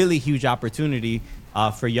a really huge opportunity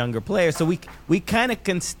for younger players. So we kind of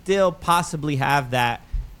can still possibly have that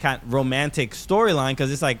kind of romantic storyline,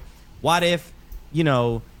 because it's like, what if, you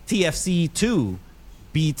know, TFC 2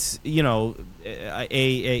 beats, you know,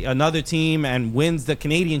 another team and wins the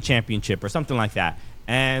Canadian Championship or something like that,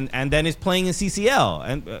 and then is playing in CCL,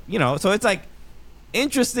 and you know, so it's like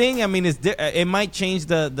interesting. I mean, it might change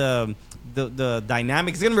the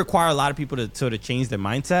dynamic. It's going to require a lot of people to sort of change their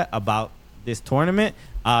mindset about this tournament.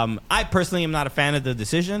 I personally am not a fan of the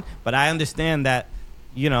decision, but I understand that,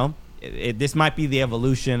 you know, this might be the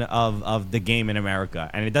evolution of the game in America,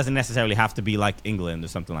 and it doesn't necessarily have to be like England or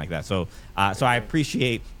something like that. So I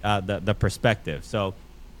appreciate the perspective. So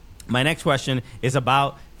my next question is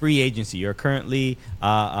about free agency. You're currently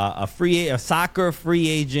a soccer free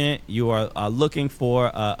agent. You are looking for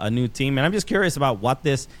a new team, and I'm just curious about what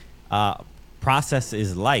this process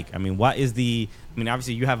is like. I mean, obviously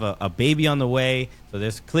you have a baby on the way, so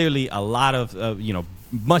there's clearly a lot of you know,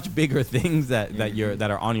 much bigger things that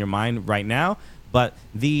are on your mind right now. But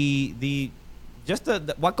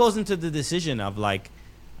what goes into the decision of, like,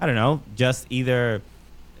 I don't know, just either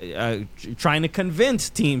trying to convince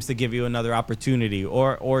teams to give you another opportunity,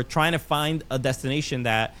 or trying to find a destination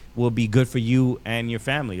that will be good for you and your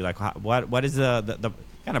family. Like, what is the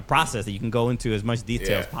kind of process that you can go into as much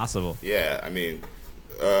detail as possible? Yeah, I mean,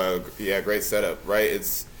 great setup, right?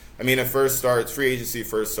 Free agency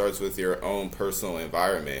first starts with your own personal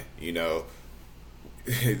environment. You know,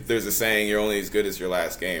 there's a saying, you're only as good as your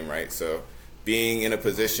last game, right? So being in a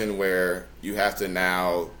position where you have to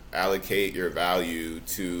now allocate your value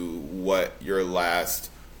to what your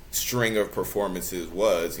last string of performances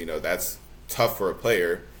was, you know, that's tough for a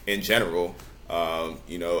player in general.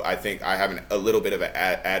 You know, I think I have a little bit of an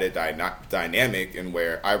added dynamic in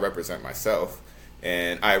where I represent myself.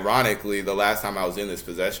 And ironically, the last time I was in this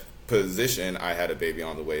position, I had a baby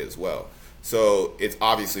on the way as well. So it's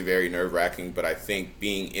obviously very nerve-wracking, but I think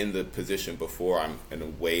being in the position before, I'm in a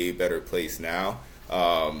way better place now.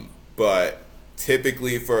 But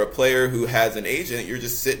typically for a player who has an agent, you're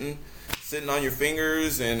just sitting on your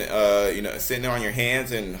fingers and, you know, sitting on your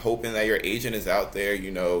hands and hoping that your agent is out there,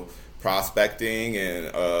 you know, prospecting and,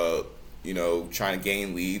 you know, trying to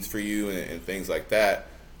gain leads for you and things like that.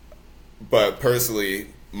 But personally,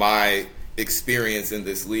 my experience in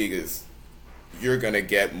this league is you're going to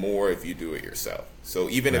get more if you do it yourself. So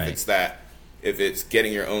even if it's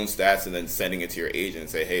getting your own stats and then sending it to your agent and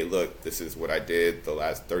say, hey, look, this is what I did the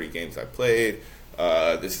last 30 games I played.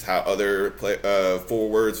 This is how other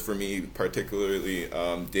forwards for me particularly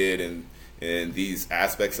did in these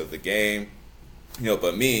aspects of the game. You know,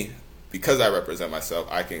 but me, because I represent myself,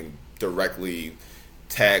 I can directly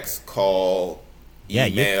text, call,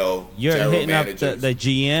 email. You're general hitting managers. up the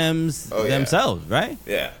GMs themselves, right?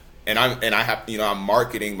 Yeah. I have, I'm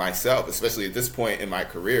marketing myself, especially at this point in my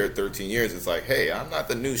career, 13 years. It's like, hey, I'm not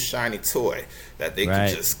the new shiny toy that they can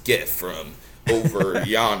just get from over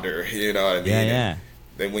yonder. You know what I mean? Yeah. And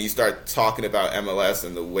then when you start talking about MLS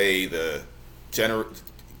and the way the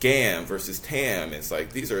GAM versus TAM, it's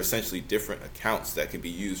like these are essentially different accounts that can be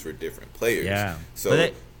used for different players. Yeah.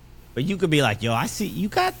 So. But you could be like, yo, I see you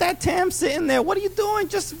got that TAM sitting there. What are you doing?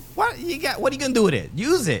 Just what are you gonna do with it?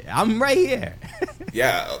 Use it. I'm right here.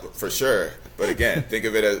 Yeah, for sure. But again, think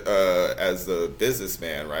of it as a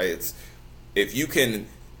businessman, right? It's if you can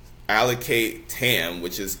allocate TAM,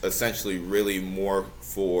 which is essentially really more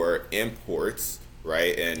for imports,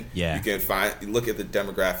 right? And you can look at the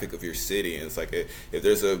demographic of your city, and it's like if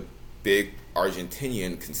there's a big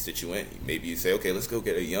Argentinian constituent, maybe you say, okay, let's go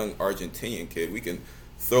get a young Argentinian kid. We can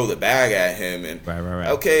throw the bag at him, and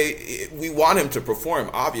okay, we want him to perform,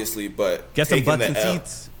 obviously, but get some butts and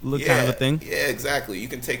seats, kind of a thing. Yeah, exactly. You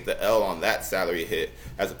can take the L on that salary hit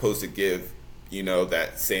as opposed to give,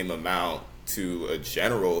 that same amount to a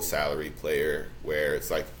general salary player, where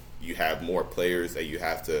it's like you have more players that you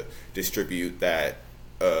have to distribute that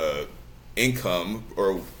income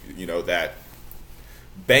or that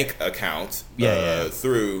bank account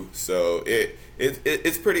through. So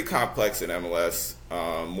it's pretty complex in MLS,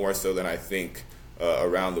 more so than I think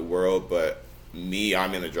around the world. But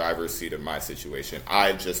I'm in the driver's seat of my situation.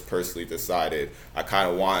 I just personally decided I kind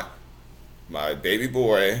of want my baby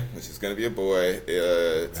boy, which is going to be a boy,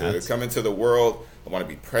 to come into the world. I want to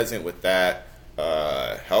be present with that,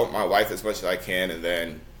 help my wife as much as I can, and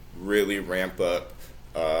then really ramp up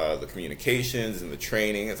the communications and the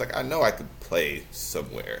training. It's like I know I could play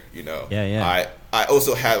somewhere, I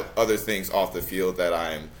also have other things off the field that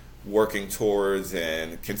I'm working towards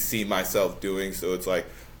and can see myself doing. So it's like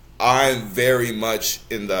I'm very much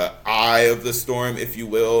in the eye of the storm, if you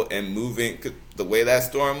will, and moving. The way that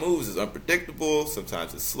storm moves is unpredictable.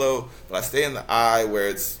 Sometimes it's slow, but I stay in the eye where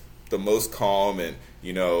it's the most calm and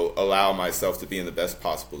allow myself to be in the best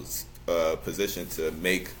possible position to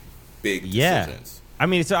make big decisions. I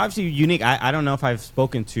mean, it's obviously unique. I don't know if I've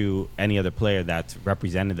spoken to any other player that's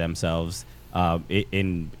represented themselves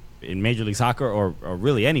in Major League Soccer or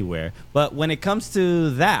really anywhere. But when it comes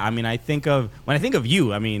to that, I mean, when I think of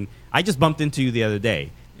you, I mean, I just bumped into you the other day,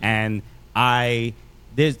 and I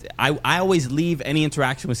always leave any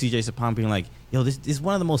interaction with CJ Sapong being like, yo, this is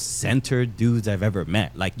one of the most centered dudes I've ever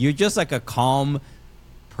met. Like, you're just like a calm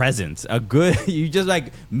presence, you just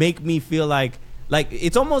like make me feel like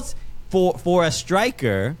it's almost. For a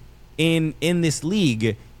striker in this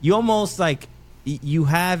league, you almost like you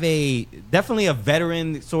have definitely a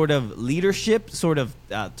veteran sort of leadership sort of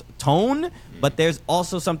tone, but there's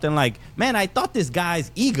also something like, man, I thought this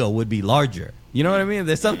guy's ego would be larger. You know what I mean?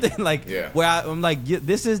 There's something like where I'm like,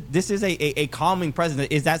 this is a calming presence.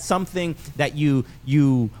 Is that something that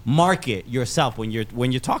you market yourself when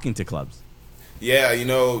you're talking to clubs? Yeah,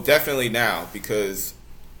 definitely now, because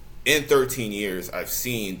in 13 years, I've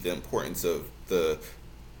seen the importance of the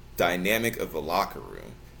dynamic of the locker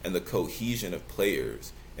room and the cohesion of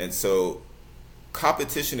players. And so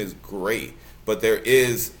competition is great, but there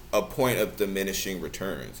is a point of diminishing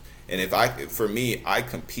returns. And for me, I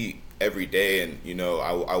compete every day, and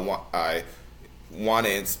I want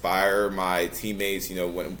to inspire my teammates,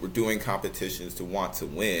 when we're doing competitions, to want to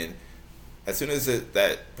win. As soon as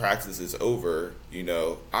that practice is over,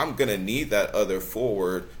 I'm going to need that other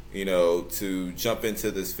forward to jump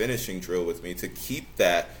into this finishing drill with me to keep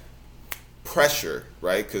that pressure,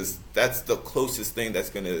 right? Because that's the closest thing that's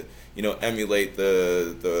going to, emulate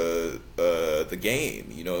the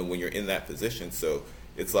game, and when you're in that position. So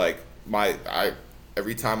it's like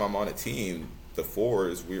every time I'm on a team, the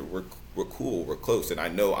forwards, we're cool, we're close, and I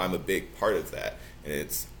know I'm a big part of that. And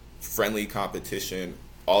it's friendly competition,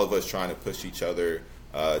 all of us trying to push each other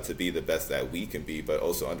to be the best that we can be, but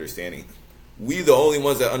also understanding we the only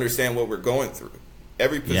ones that understand what we're going through.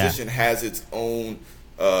 Every position has its own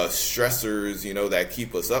stressors, that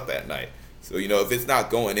keep us up at night. So, if it's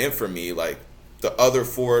not going in for me, like the other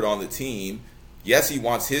forward on the team, yes, he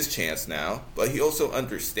wants his chance now, but he also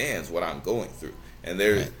understands what I'm going through. And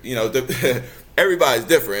there's, everybody's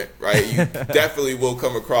different, right? You definitely will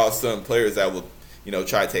come across some players that will,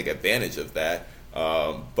 try to take advantage of that.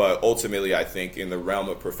 But ultimately, I think in the realm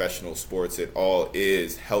of professional sports, it all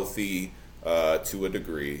is healthy to a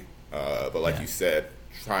degree, but like you said,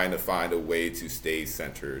 trying to find a way to stay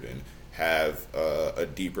centered and have a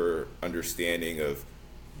deeper understanding of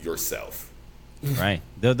yourself. Right.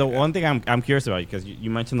 The one thing I'm curious about, because you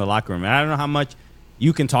mentioned the locker room, and I don't know how much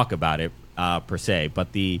you can talk about it per se,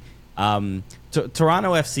 but the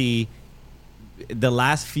Toronto FC, the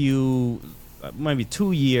last few maybe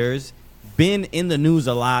 2 years, been in the news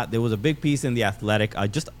a lot. There was a big piece in The Athletic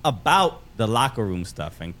just about the locker room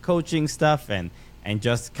stuff and coaching stuff and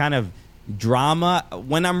just kind of drama.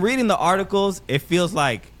 When I'm reading the articles, it feels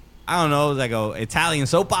like, I don't know, like a Italian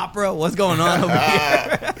soap opera. What's going on over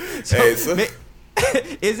here?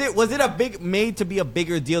 Was it made to be a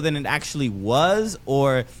bigger deal than it actually was,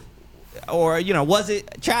 or was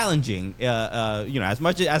it challenging? As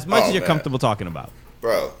much as you're comfortable talking about,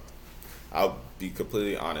 bro. I'll be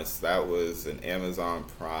completely honest. That was an Amazon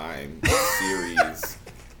Prime series,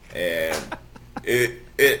 and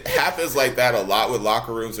it happens like that a lot with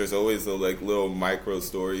locker rooms. There's always the little micro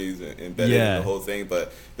stories embedded in the whole thing,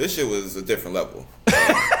 but this shit was a different level.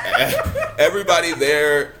 Everybody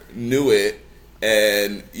there knew it,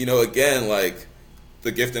 and again, like,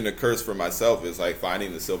 the gift and the curse for myself is like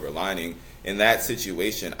finding the silver lining in that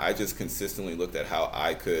situation. I just consistently looked at how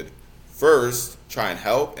I could first try and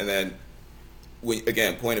help, and then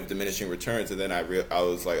point of diminishing returns, and then I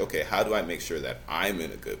was like, okay, how do I make sure that I'm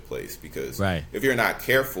in a good place? Because if you're not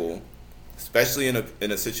careful, especially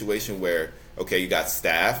in a situation where, okay, you got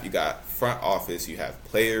staff, you got front office, you have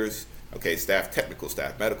players, okay, staff, technical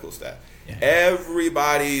staff, medical staff. Yeah.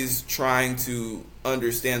 Everybody's trying to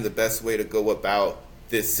understand the best way to go about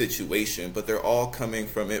this situation, but they're all coming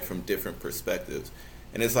from it from different perspectives.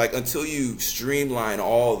 And it's like, until you streamline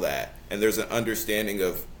all that and there's an understanding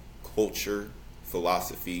of culture,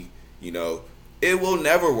 philosophy, it will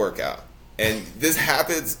never work out. And this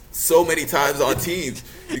happens so many times on teams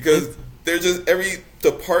because they're just, every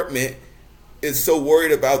department is so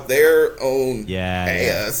worried about their own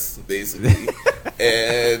ass, basically.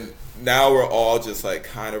 And now we're all just like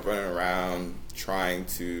kind of running around trying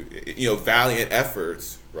to, valiant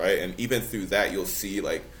efforts, right? And even through that, you'll see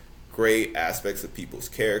like great aspects of people's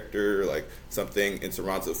character. Like, something in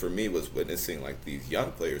Toronto for me was witnessing like these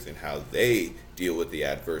young players and how they deal with the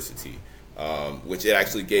adversity, which it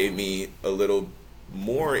actually gave me a little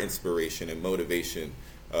more inspiration and motivation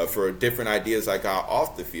for different ideas I got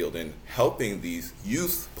off the field and helping these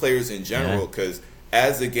youth players in general, because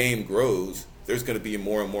as the game grows, there's going to be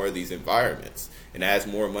more and more of these environments, and as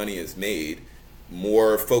more money is made,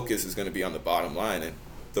 more focus is going to be on the bottom line, and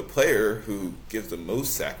the player who gives the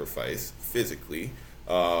most sacrifice physically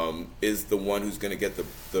is the one who's going to get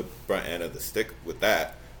the front end of the stick with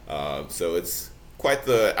that. So it's quite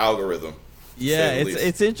the algorithm. Yeah,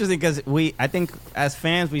 it's interesting because I think as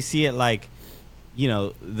fans we see it like, you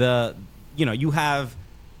have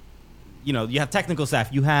technical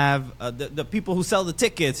staff, you have the people who sell the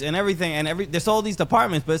tickets and everything, and there's all these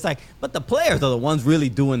departments, but it's like, but the players are the ones really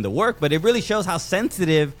doing the work. But it really shows how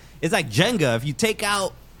sensitive. It's like Jenga. If you take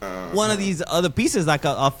out one of these other pieces, like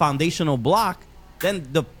a foundational block, then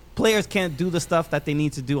the players can't do the stuff that they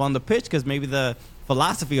need to do on the pitch because maybe the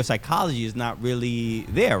philosophy or psychology is not really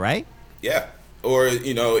there, right? Yeah. Or,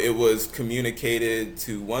 it was communicated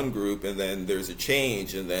to one group and then there's a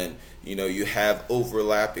change, and then, you have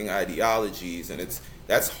overlapping ideologies, and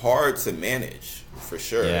that's hard to manage for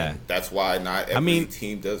sure. Yeah. That's why not every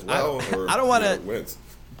team does well. I don't want to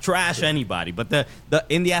trash anybody, but the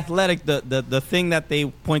in The Athletic, the thing that they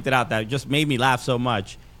pointed out that just made me laugh so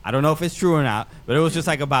much, I don't know if it's true or not, but it was just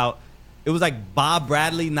like it was like Bob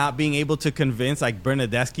Bradley not being able to convince like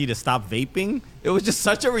Bernadeschi to stop vaping. It was just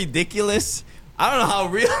such a ridiculous. I don't know how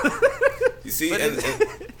real. You see,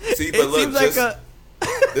 but look,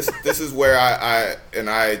 this is where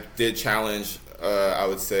I did challenge. I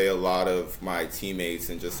would say a lot of my teammates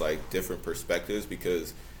and just like different perspectives,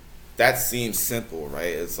 because that seems simple,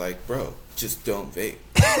 right? It's like, bro, just don't vape.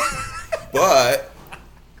 But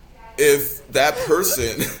if that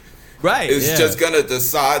person is just gonna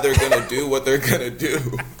decide they're gonna do what they're gonna do,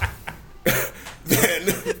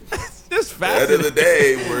 then just at the end of the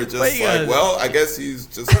day, we're just like, well, I guess he's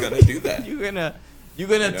just gonna do that. You're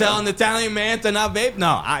gonna tell an Italian man to not vape?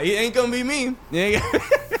 No, it ain't gonna be me.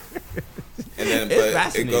 And then,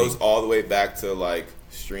 but it goes all the way back to like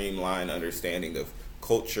streamlined understanding of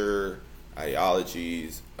culture,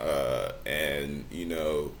 ideologies, and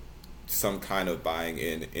some kind of buying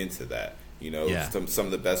into that. Some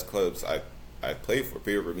of the best clubs I played for,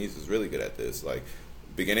 Pierre Vermees is really good at this. Like,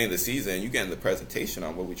 beginning of the season, you getting the presentation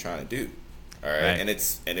on what we're trying to do, all right? And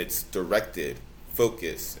it's directed,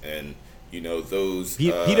 focused, and those.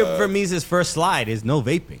 Peter Vermees' first slide is no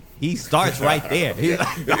vaping. He starts right there. He's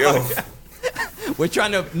like, we're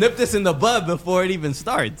trying to nip this in the bud before it even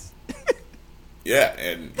starts. Yeah,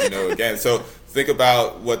 and again, so think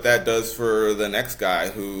about what that does for the next guy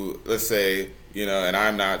who, let's say, and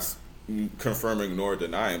I'm not confirming nor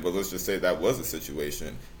denying, but let's just say that was a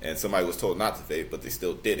situation and somebody was told not to vape, but they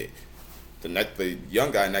still did it. The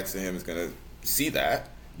young guy next to him is gonna see that.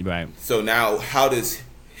 Right. So now, how does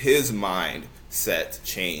his mindset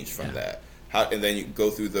change from that? And then you go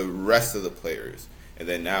through the rest of the players. And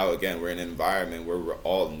then now, again, we're in an environment where we're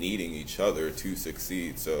all needing each other to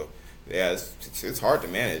succeed. So, yeah, it's hard to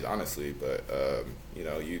manage, honestly. But,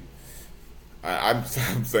 I'm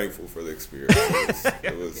thankful for the experience.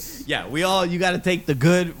 It was Yeah, you got to take the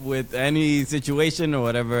good with any situation or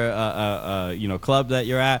whatever, club that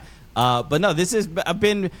you're at. But no, this has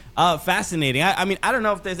been fascinating. I mean, I don't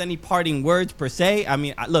know if there's any parting words per se. I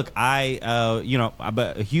mean, look, I'm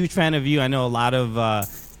a huge fan of you. I know a lot of,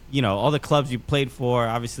 all the clubs you played for.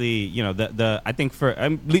 Obviously, I think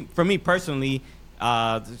for me personally,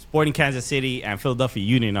 Sporting Kansas City and Philadelphia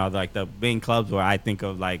Union are like the main clubs where I think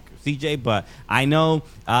of like CJ. But I know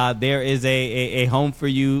there is a home for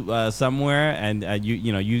you somewhere, and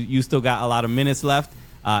you still got a lot of minutes left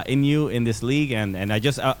in this league, and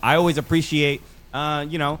I always appreciate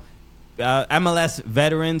MLS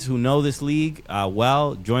veterans who know this league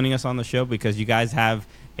well joining us on the show, because you guys have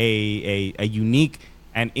a unique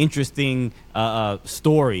and interesting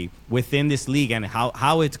story within this league, and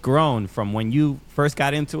how it's grown from when you first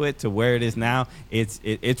got into it to where it is now.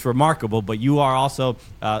 It's remarkable, but you are also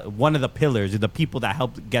one of the pillars, the people that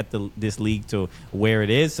helped get this league to where it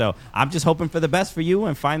is. So I'm just hoping for the best for you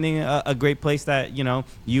and finding a great place that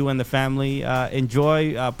you and the family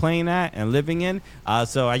enjoy playing at and living in.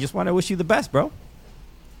 So I just want to wish you the best, bro.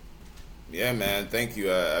 Yeah, man. Thank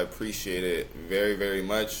you. I appreciate it very, very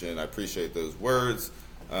much, and I appreciate those words.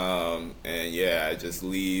 And yeah, I just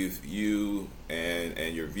leave you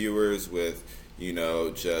and your viewers with,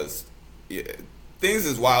 things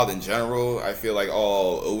is wild in general. I feel like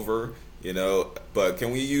all over, but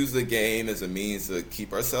can we use the game as a means to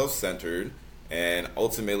keep ourselves centered and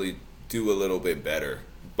ultimately do a little bit better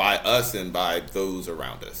by us and by those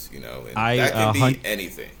around us, and that can be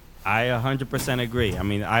anything. I 100% agree. I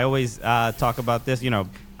mean, I always talk about this.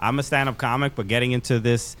 I'm a stand-up comic, but getting into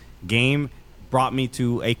this game brought me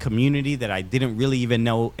to a community that I didn't really even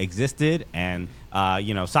know existed. And,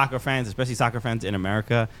 soccer fans, especially soccer fans in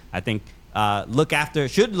America, I think should look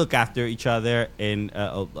after each other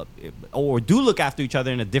or do look after each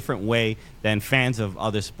other in a different way than fans of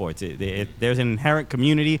other sports. There's an inherent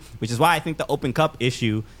community, which is why I think the Open Cup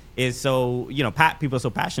issue is so, people are so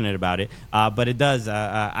passionate about it. But it does,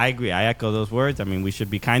 I agree. I echo those words. I mean, we should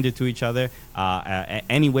be kinder to each other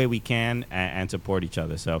any way we can and support each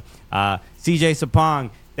other. So, CJ Sapong,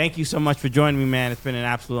 thank you so much for joining me, man. It's been an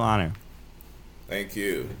absolute honor. Thank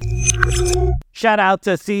you. Shout out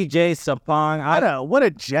to CJ Sapong. What a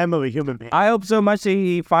gem of a human being. I hope so much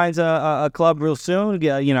he finds a club real soon.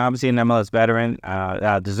 Obviously an MLS veteran,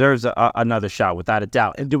 deserves another shot without a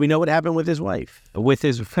doubt. And do we know what happened with his wife? With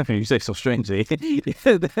his, you say so strangely.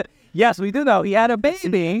 Yes, we do know. He had a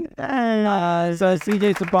baby. So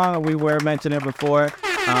CJ Sapong, we were mentioning it before.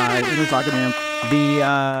 We were talking to him.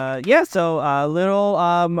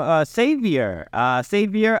 Little Xavier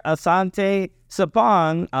Asante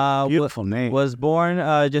Sapong, beautiful name, was born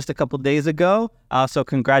just a couple days ago. So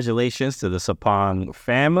congratulations to the Sapong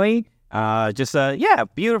family.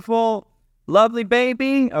 Beautiful, lovely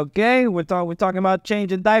baby. Okay, we're talking about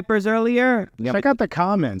changing diapers earlier. Check out the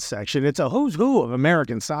comments section. It's a who's who of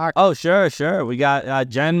American soccer. Oh, sure. We got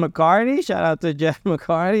Jen McCarty. Shout out to Jen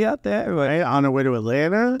McCarty out there. Right, on her way to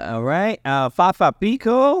Atlanta. All right. Fafa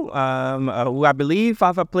Pico, who I believe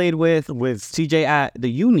Fafa played with CJ at the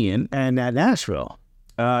Union. And at Nashville.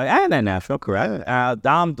 Correct.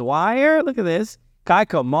 Dom Dwyer, look at this. Kai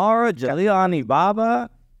Kamara, Jaliani Baba,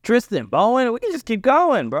 Tristan Bowen. We can just keep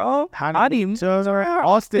going, bro.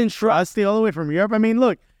 Austin Trusty all the way from Europe. I mean,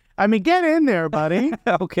 look. Get in there, buddy.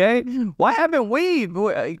 Okay. Why haven't we?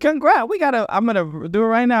 Congrats. I'm going to do it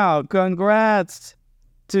right now. Congrats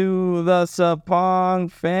to the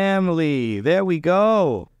Sapong family. There we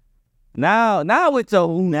go. Now it's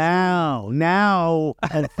now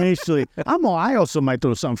officially. I also might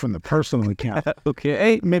throw something from the personal account.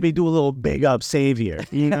 Okay. Maybe do a little big up Xavier.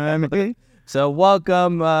 You know what I mean? So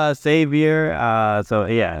welcome, Xavier. So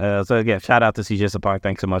again, shout out to CJ Sapong.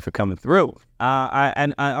 Thanks so much for coming through. All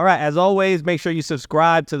right, as always, make sure you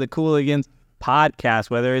subscribe to the Cooligans podcast,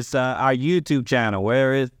 whether it's our YouTube channel,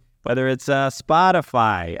 whether it's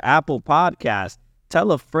Spotify, Apple Podcasts.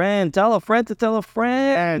 Tell a friend to tell a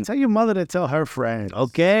friend. And tell your mother to tell her friend.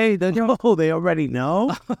 Okay. They already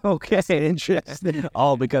know. Okay. Interesting.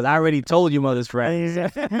 Oh, because I already told your mother's friends.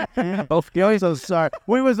 Okay. So sorry.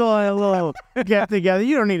 We was all in a little get together.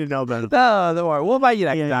 You don't need to know better. No, don't worry. What about you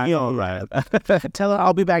next time? All right. Tell her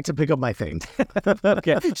I'll be back to pick up my things.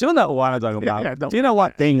 Okay. She'll know what I'm talking about. Do you know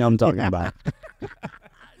what thing I'm talking about?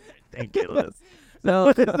 Ridiculous.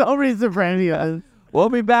 So There's no reason for any of it. we'll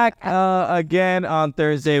be back again on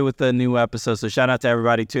Thursday with a new episode. So shout out to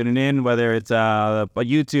everybody tuning in, whether it's a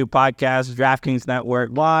YouTube podcast, DraftKings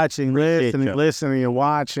Network. Watching, listening, you. listening, and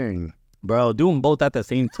watching. Bro, do them both at the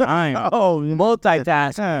same time. Oh,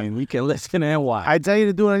 Multitasking. We can listen and watch. I tell you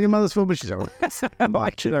to do it on your mother's phone, but she's over.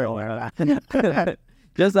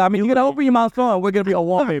 Just, I mean, you can open your mouth phone. We're gonna be a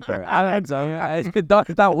wallpaper. It's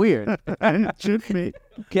not weird. Shoot me.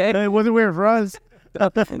 Okay, It wasn't weird for us.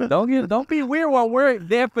 don't be weird while we're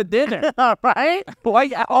there for dinner. All right.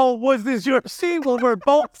 Why? Oh, was this your seat? Well, we're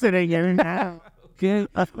both sitting in now. Okay,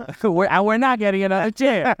 we're not getting another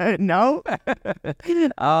chair. No.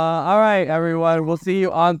 All right, everyone. We'll see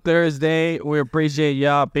you on Thursday. We appreciate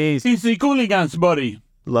y'all. Peace. Easy cooligans, buddy.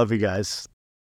 Love you guys.